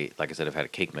I said, I've had a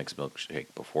cake mix milkshake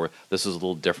before. This is a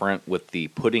little different with the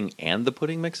pudding and the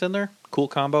pudding mix in there. Cool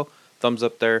combo. Thumbs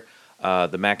up there.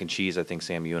 The mac and cheese, I think,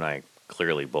 Sam, you and I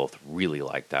clearly both really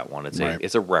like that one. It's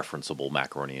a referenceable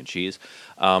macaroni and cheese.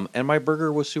 And my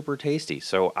burger was super tasty.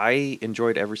 So I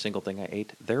enjoyed every single thing I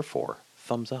ate. Therefore,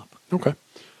 thumbs up. Okay.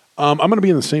 I'm going to be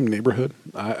in the same neighborhood.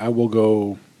 I will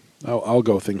go. I'll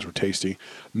go. Things were tasty.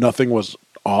 Nothing was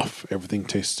off. Everything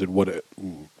tasted what it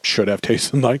should have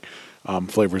tasted like.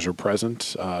 Flavors are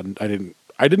present.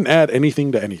 I didn't add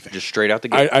anything to anything. Just straight out the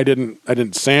gate. I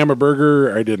didn't Sam a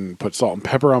burger. I didn't put salt and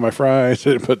pepper on my fries.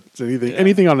 I didn't put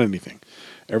anything on anything.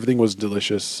 Everything was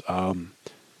delicious. I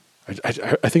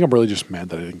think I'm really just mad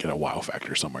that I didn't get a wow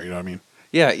factor somewhere. You know what I mean?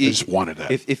 Yeah, I just wanted that.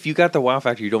 If you got the wow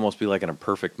factor, you'd almost be like in a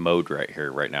perfect mode right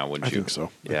here, right now, wouldn't you? I think so.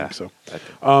 Yeah. I think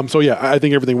so. So yeah, I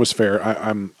think everything was fair.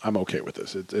 I'm okay with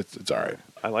this. It's all right.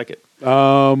 I like it.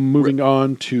 Moving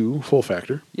on to full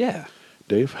factor. Yeah.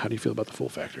 Dave, how do you feel about the full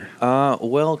factor?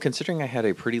 Well, considering I had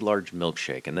a pretty large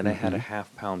milkshake, and then I had a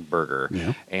half-pound burger,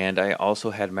 and I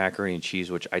also had macaroni and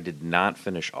cheese, which I did not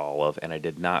finish all of, and I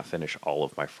did not finish all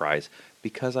of my fries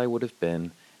because I would have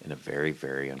been in a very,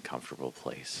 very uncomfortable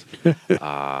place.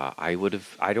 I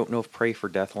don't know if Pray for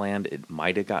Deathland, it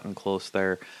might have gotten close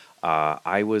there.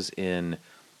 I was in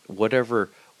whatever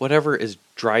is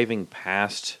driving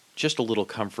past just a little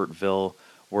Comfortville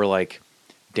where like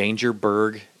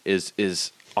Dangerberg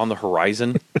is on the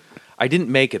horizon. I didn't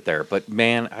make it there, but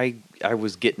man, I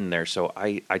was getting there, so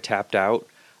I tapped out.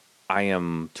 I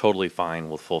am totally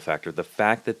fine with full factor. The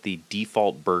fact that the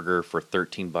default burger for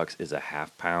 $13 is a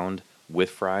half pound with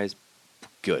fries,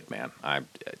 good, man.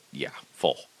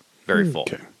 Full. Very full.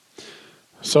 Okay.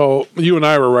 So you and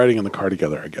I were riding in the car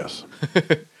together, I guess.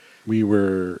 We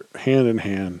were hand in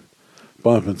hand,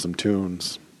 bumping some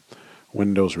tunes.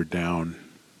 Windows were down.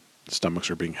 Stomachs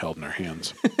were being held in our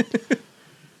hands.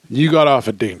 You got off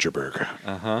at Dangerberg.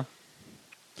 Uh-huh.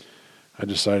 I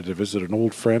decided to visit an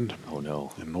old friend. Oh,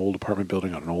 no. In an old apartment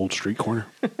building on an old street corner.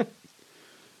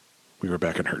 we were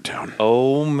back in Hurt Town.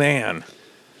 Oh, man.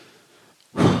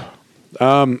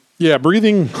 Yeah,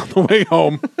 breathing on the way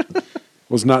home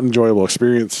was not an enjoyable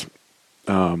experience.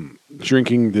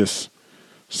 Drinking this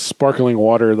sparkling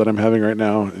water that I'm having right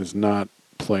now is not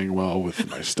playing well with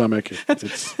my stomach.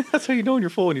 It's That's how you know when you're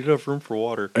full and you don't have room for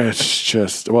water. it's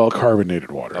just, well,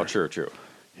 carbonated water. Oh, true.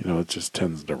 It just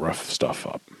tends to rough stuff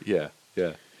up. Yeah.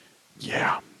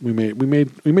 Yeah, we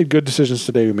made good decisions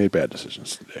today. We made bad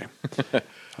decisions today.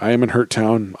 I am in Hurt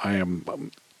Town.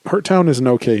 Hurt Town is an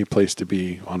okay place to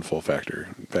be on Full Factor.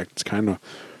 In fact, it's kind of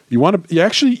you want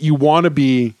to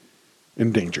be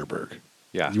in Dangerburg.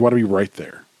 Yeah. You want to be right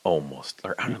there, Almost.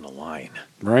 Or out on the line.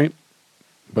 right?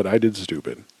 But I did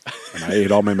stupid, and I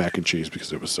ate all my mac and cheese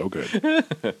because it was so good.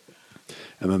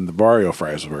 And then the Barrio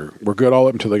fries were good all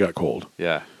up until they got cold.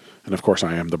 Yeah. And of course,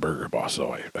 I am the burger boss,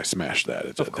 so I smashed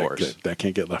that. Of course. That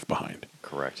can't get left behind.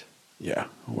 Correct. Yeah,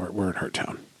 we're in Hurt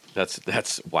Town.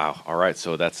 That's wow. All right,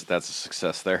 so that's a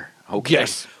success there. Okay.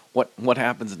 Yes. What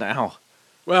happens now?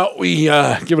 Well, we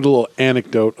give it a little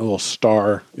anecdote, a little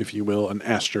star, if you will, an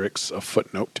asterisk, a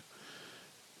footnote.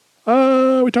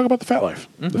 We talk about the Fat Life.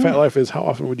 Mm-hmm. The Fat Life is how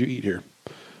often would you eat here?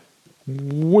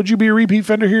 Would you be a repeat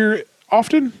vendor here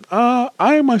often?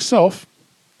 I myself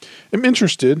am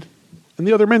interested in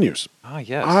the other menus. Ah,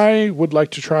 yes. I would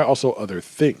like to try also other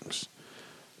things.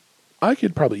 I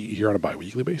could probably eat here on a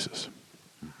bi-weekly basis.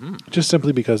 Mm-hmm. Just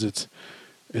simply because it's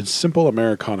simple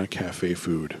Americana cafe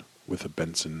food with a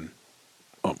Benson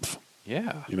oomph.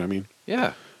 Yeah. You know what I mean?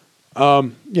 Yeah.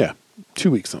 Yeah.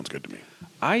 2 weeks sounds good to me.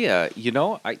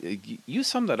 You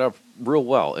summed that up real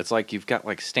well. It's like you've got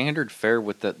like standard fare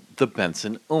with the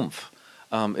Benson oomph.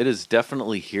 It is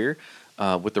definitely here.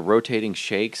 With the rotating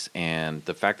shakes and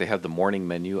the fact they have the morning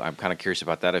menu, I'm kind of curious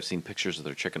about that. I've seen pictures of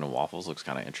their chicken and waffles. Looks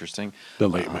kind of interesting. The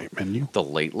late night menu? The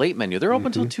late menu. They're open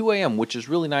until 2 a.m., which is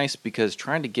really nice because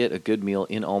trying to get a good meal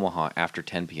in Omaha after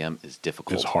 10 p.m. is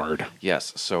difficult. It's hard.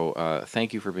 Yes. So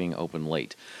thank you for being open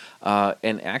late.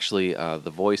 And actually,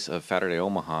 the voice of Saturday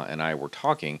Omaha and I were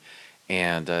talking,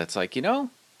 and it's like,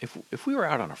 if we were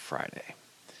out on a Friday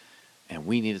and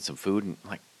we needed some food, and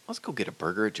like, let's go get a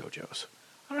burger at JoJo's.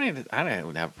 I don't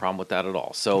even have a problem with that at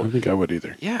all. So I don't think I would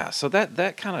either. Yeah, so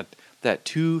that kind of that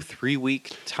 2-3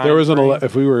 week time. There was frame.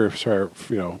 if we were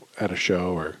at a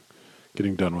show or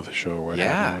getting done with a show or whatever,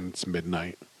 Yeah. and it's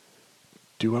midnight.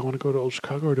 Do I want to go to Old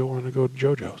Chicago or do I want to go to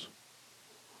JoJo's?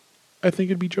 I think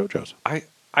it'd be JoJo's.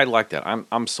 I like that.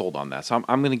 I'm sold on that. So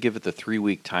I'm going to give it the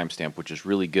 3-week timestamp, which is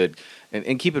really good.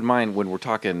 And keep in mind when we're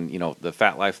talking, the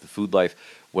Fat Life, the Food Life,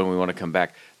 when we want to come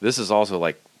back, this is also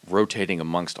like rotating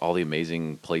amongst all the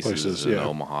amazing places in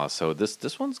Omaha. So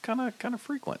this one's kind of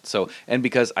frequent. So, and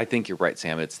because I think you're right,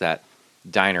 Sam, it's that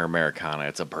diner Americana,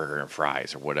 it's a burger and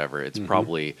fries or whatever. It's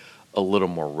probably a little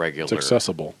more regular. It's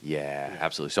accessible. Yeah,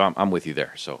 absolutely. So I'm with you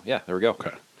there. So yeah, there we go.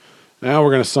 Okay. Now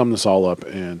we're going to sum this all up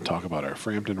and talk about our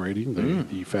Frampton rating,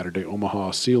 the Saturday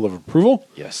Omaha Seal of Approval.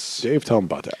 Yes. Dave, tell them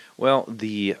about that. Well,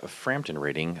 the Frampton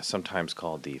rating, sometimes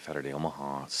called the Saturday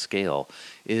Omaha scale,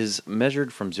 is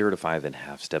measured from 0 to 5 in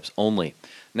half steps only.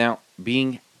 Now,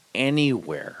 being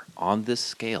anywhere on this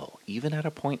scale, even at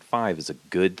a 0.5, is a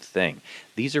good thing.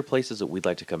 These are places that we'd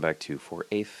like to come back to for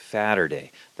a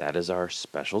Saturday. That is our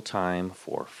special time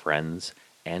for friends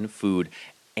and food.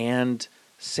 And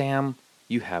Sam,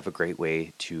 you have a great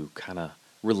way to kind of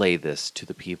relay this to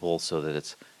the people so that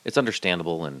it's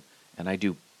understandable, and I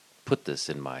do put this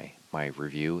in my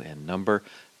review and number.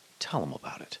 Tell them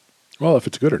about it. Well, if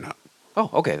it's good or not. Oh,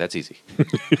 okay, that's easy.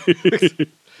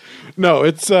 No,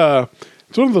 it's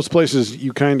one of those places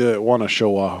you kind of want to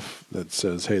show off that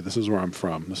says, hey, this is where I'm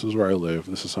from. This is where I live.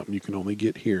 This is something you can only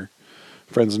get here.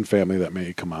 Friends and family that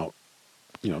may come out,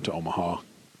 to Omaha,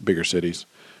 bigger cities.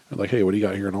 They're like, hey, what do you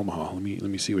got here in Omaha? Let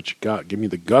me see what you got. Give me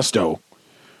the gusto.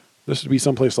 This would be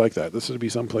someplace like that. This would be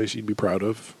someplace you'd be proud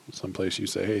of. Someplace you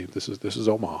say, hey, this is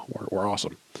Omaha. We're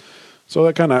awesome. So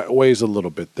that kind of weighs a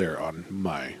little bit there on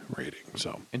my rating.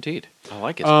 So Indeed. I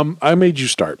like it. I made you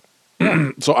start.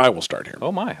 So I will start here.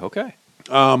 Oh, my. Okay.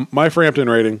 My Frampton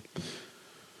rating,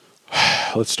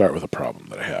 let's start with a problem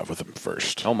that I have with them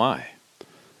first. Oh, my.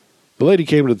 The lady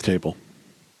came to the table.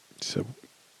 She said,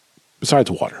 besides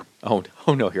water, Oh,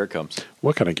 no, here it comes.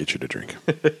 what can I get you to drink?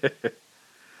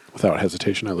 Without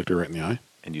hesitation, I looked her right in the eye.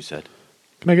 And you said?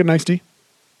 Can I get an iced tea?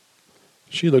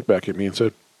 She looked back at me and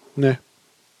said, nah.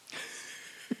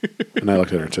 And I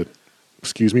looked at her and said,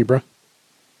 excuse me, bruh?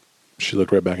 She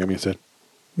looked right back at me and said,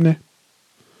 nah.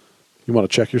 You want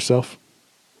to check yourself?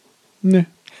 Nah.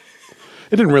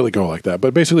 It didn't really go like that,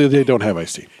 but basically they don't have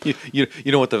iced tea. You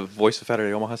know what the voice of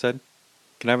Saturday Omaha said?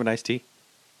 Can I have an iced tea?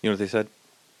 You know what they said?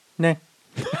 Nah.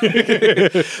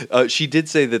 She did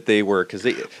say that they were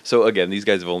so again, these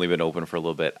guys have only been open for a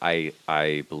little bit.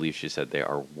 I believe she said they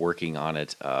are working on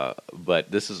it.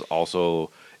 But this is also,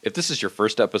 if this is your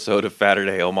first episode of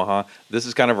Saturday Omaha, this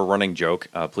is kind of a running joke.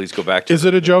 Please go back to. Is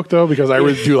it a joke though? Because I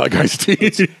really do like iced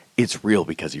tea. It's real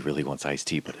because he really wants iced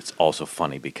tea, but it's also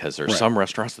funny because there's some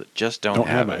restaurants that just don't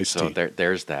have it. iced so tea.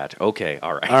 There's that. Okay,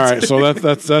 all right. All right, so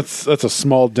that's a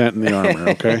small dent in the armor.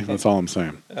 Okay, that's all I'm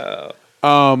saying.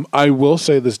 I will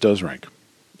say this does rank.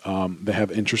 They have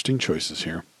interesting choices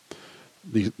here.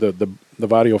 The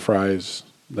Vadio fries.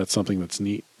 That's something that's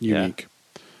neat, unique.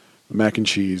 Yeah. The mac and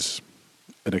cheese,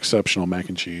 an exceptional mac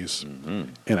and cheese,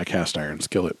 and a cast iron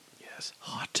skillet. Yes,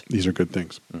 hot. These are good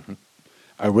things. Mm-hmm.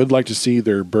 I would like to see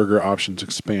their burger options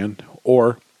expand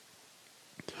or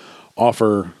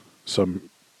offer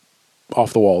some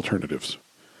off-the-wall alternatives.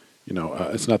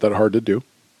 It's not that hard to do.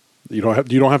 You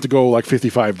don't have to go like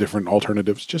 55 different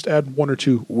alternatives. Just add one or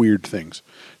two weird things.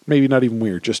 Maybe not even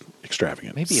weird, just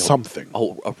extravagant. Maybe something.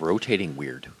 A rotating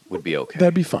weird would be okay.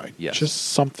 That'd be fine. Yes. Just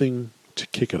something to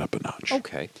kick it up a notch.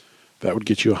 Okay. That would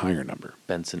get you a higher number.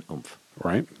 Benson oomph.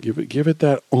 Right? Give it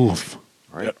that oomph.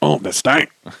 Right. That oomph, that stank.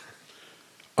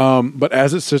 But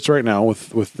as it sits right now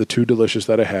with the two delicious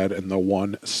that I had and the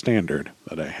one standard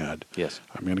that I had, yes,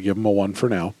 I'm going to give them a 1 for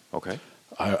now. Okay.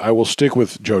 I will stick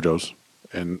with JoJo's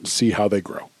and see how they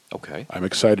grow. Okay. I'm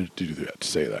excited to do that, to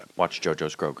say that. Watch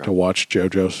JoJo's grow. To watch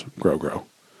JoJo's grow.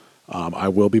 I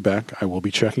will be back. I will be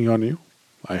checking on you.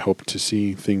 I hope to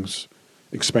see things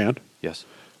expand. Yes.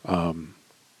 I'm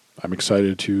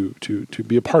excited to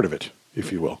be a part of it,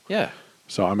 if you will. Yeah.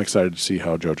 So I'm excited to see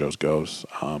how JoJo's goes.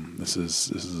 This is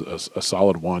a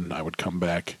solid one. I would come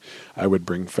back. I would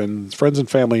bring friends and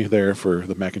family there for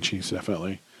the mac and cheese,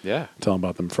 definitely. Yeah. Tell them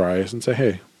about them fries and say,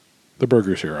 hey, the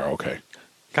burgers here are okay.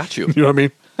 Got you. You know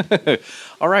what I mean?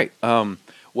 All right.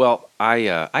 Well,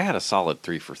 I had a solid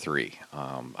 3 for 3.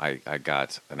 I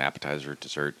got an appetizer,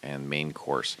 dessert, and main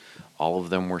course. All of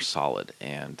them were solid.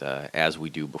 And as we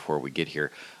do before we get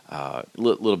here, a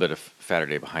little bit of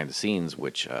Saturday behind the scenes,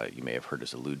 which you may have heard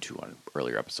us allude to on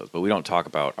earlier episodes. But we don't talk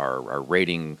about our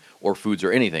rating or foods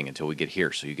or anything until we get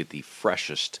here. So you get the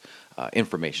freshest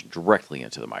information directly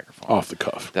into the microphone. Off the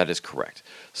cuff. That is correct.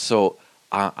 So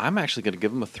I'm actually going to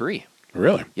give them a 3.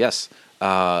 Really? Yes.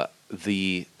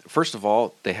 First of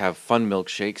all, they have fun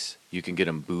milkshakes. You can get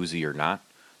them boozy or not.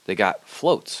 They got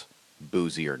floats,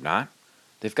 boozy or not.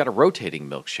 They've got a rotating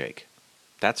milkshake.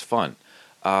 That's fun.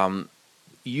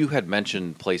 You had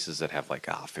mentioned places that have like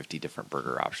 50 different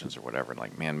burger options or whatever. And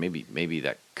like, man, maybe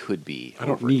that could be I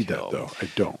don't need that, though. I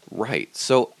don't. Right.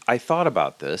 So I thought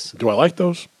about this. Do I like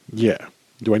those? Yeah.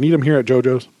 Do I need them here at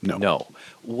JoJo's? No. No.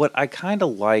 What I kind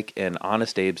of like, and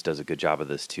Honest Abe's does a good job of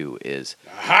this too, is,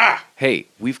 hey,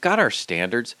 we've got our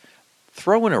standards.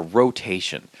 Throw in a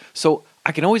rotation. So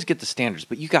I can always get the standards,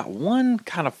 but you got one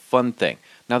kind of fun thing.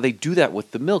 Now, they do that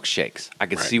with the milkshakes. I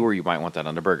could see where you might want that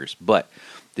on the burgers, but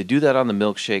they do that on the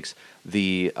milkshakes.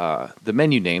 The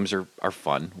menu names are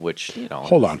fun, which,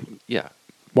 Hold on. Yeah.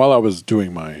 While I was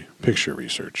doing my picture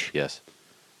research, Yes.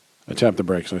 I tapped the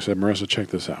brakes and I said, Marissa, check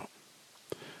this out.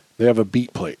 They have a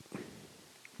beet plate.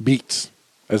 Beets,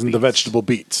 as in the vegetable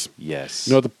beets. Yes.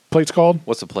 You know what the plate's called?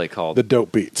 What's the plate called? The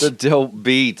dope beets. The dope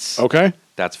beets. Okay?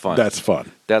 That's fun. That's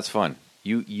fun. That's fun.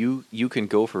 You can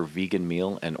go for a vegan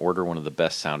meal and order one of the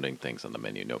best sounding things on the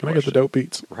menu. No Can I question. get the dope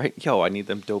beets? Right? Yo, I need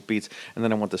them dope beets, and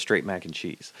then I want the straight mac and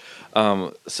cheese.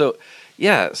 So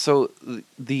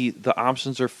the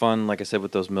options are fun. Like I said,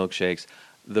 with those milkshakes,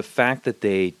 the fact that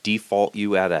they default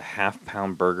you at a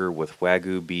half-pound burger with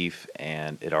Wagyu beef,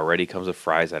 and it already comes with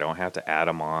fries. I don't have to add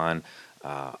them on.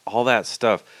 All that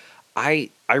stuff. I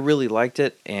really liked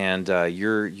it, and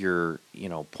your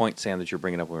point, Sam, that you're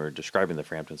bringing up when we were describing the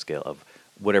Frampton scale of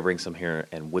would I bring some here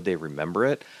and would they remember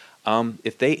it?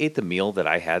 If they ate the meal that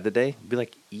I had today, be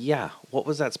like, yeah, what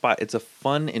was that spot? It's a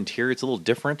fun interior. It's a little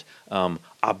different,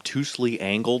 obtusely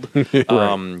angled,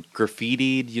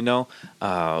 graffitied,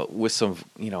 with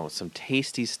some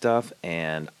tasty stuff.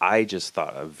 And I just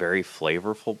thought a very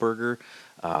flavorful burger.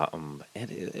 And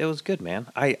it was good, man.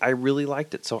 I really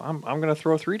liked it. So I'm going to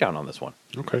throw a 3 down on this one.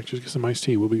 Okay, just get some iced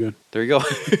tea. We'll be good. There you go.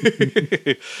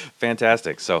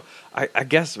 Fantastic. So I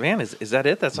guess, man, is that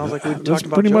it? That sounds like we talked about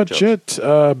That's pretty much JoJo's.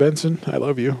 it. Benson, I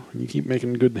love you. You keep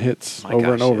making good hits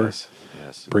over and over.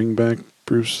 Yes. Bring back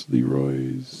Bruce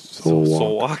Leroy's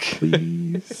Soul Walk,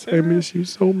 please. I miss you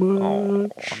so much. Oh,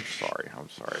 I'm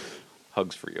sorry.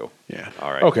 Hugs for you. Yeah.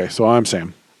 All right. Okay, so I'm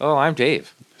Sam. Oh, I'm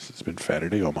Dave. This has been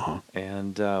Saturday Omaha.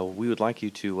 And we would like you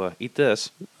to eat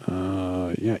this.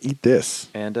 Yeah, eat this.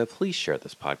 And please share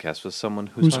this podcast with someone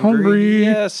who's hungry.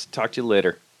 Yes. Talk to you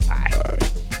later. Bye.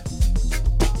 Bye.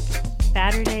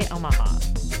 Saturday Omaha.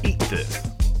 Eat this.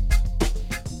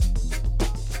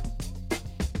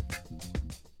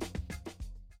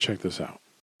 Check this out.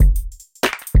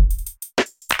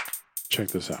 Check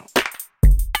this out.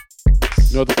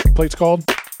 You know what the plate's called?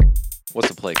 What's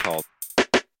the play called?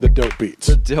 The Dope Beats.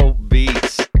 The Dope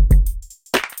Beats.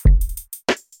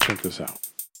 Check this out.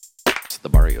 So the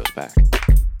Barrio's back.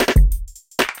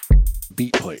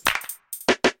 Beat plate.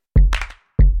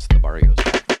 So the Barrio's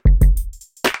back.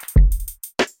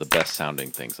 The best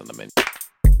sounding things on the menu.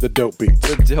 The Dope Beats.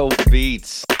 The Dope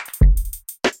Beats.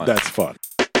 That's fun.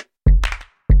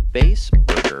 Base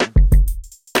burger.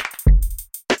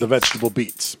 The Vegetable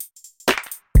Beats.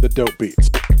 The Dope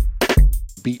Beats.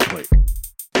 Beat plate.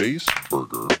 Base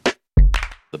burger.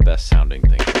 The best sounding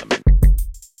things on the menu.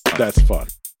 That's fun.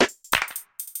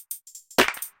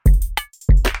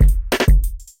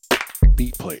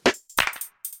 Beat plate.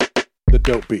 The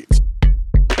Dope Beats.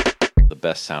 The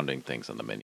best sounding things on the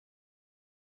menu.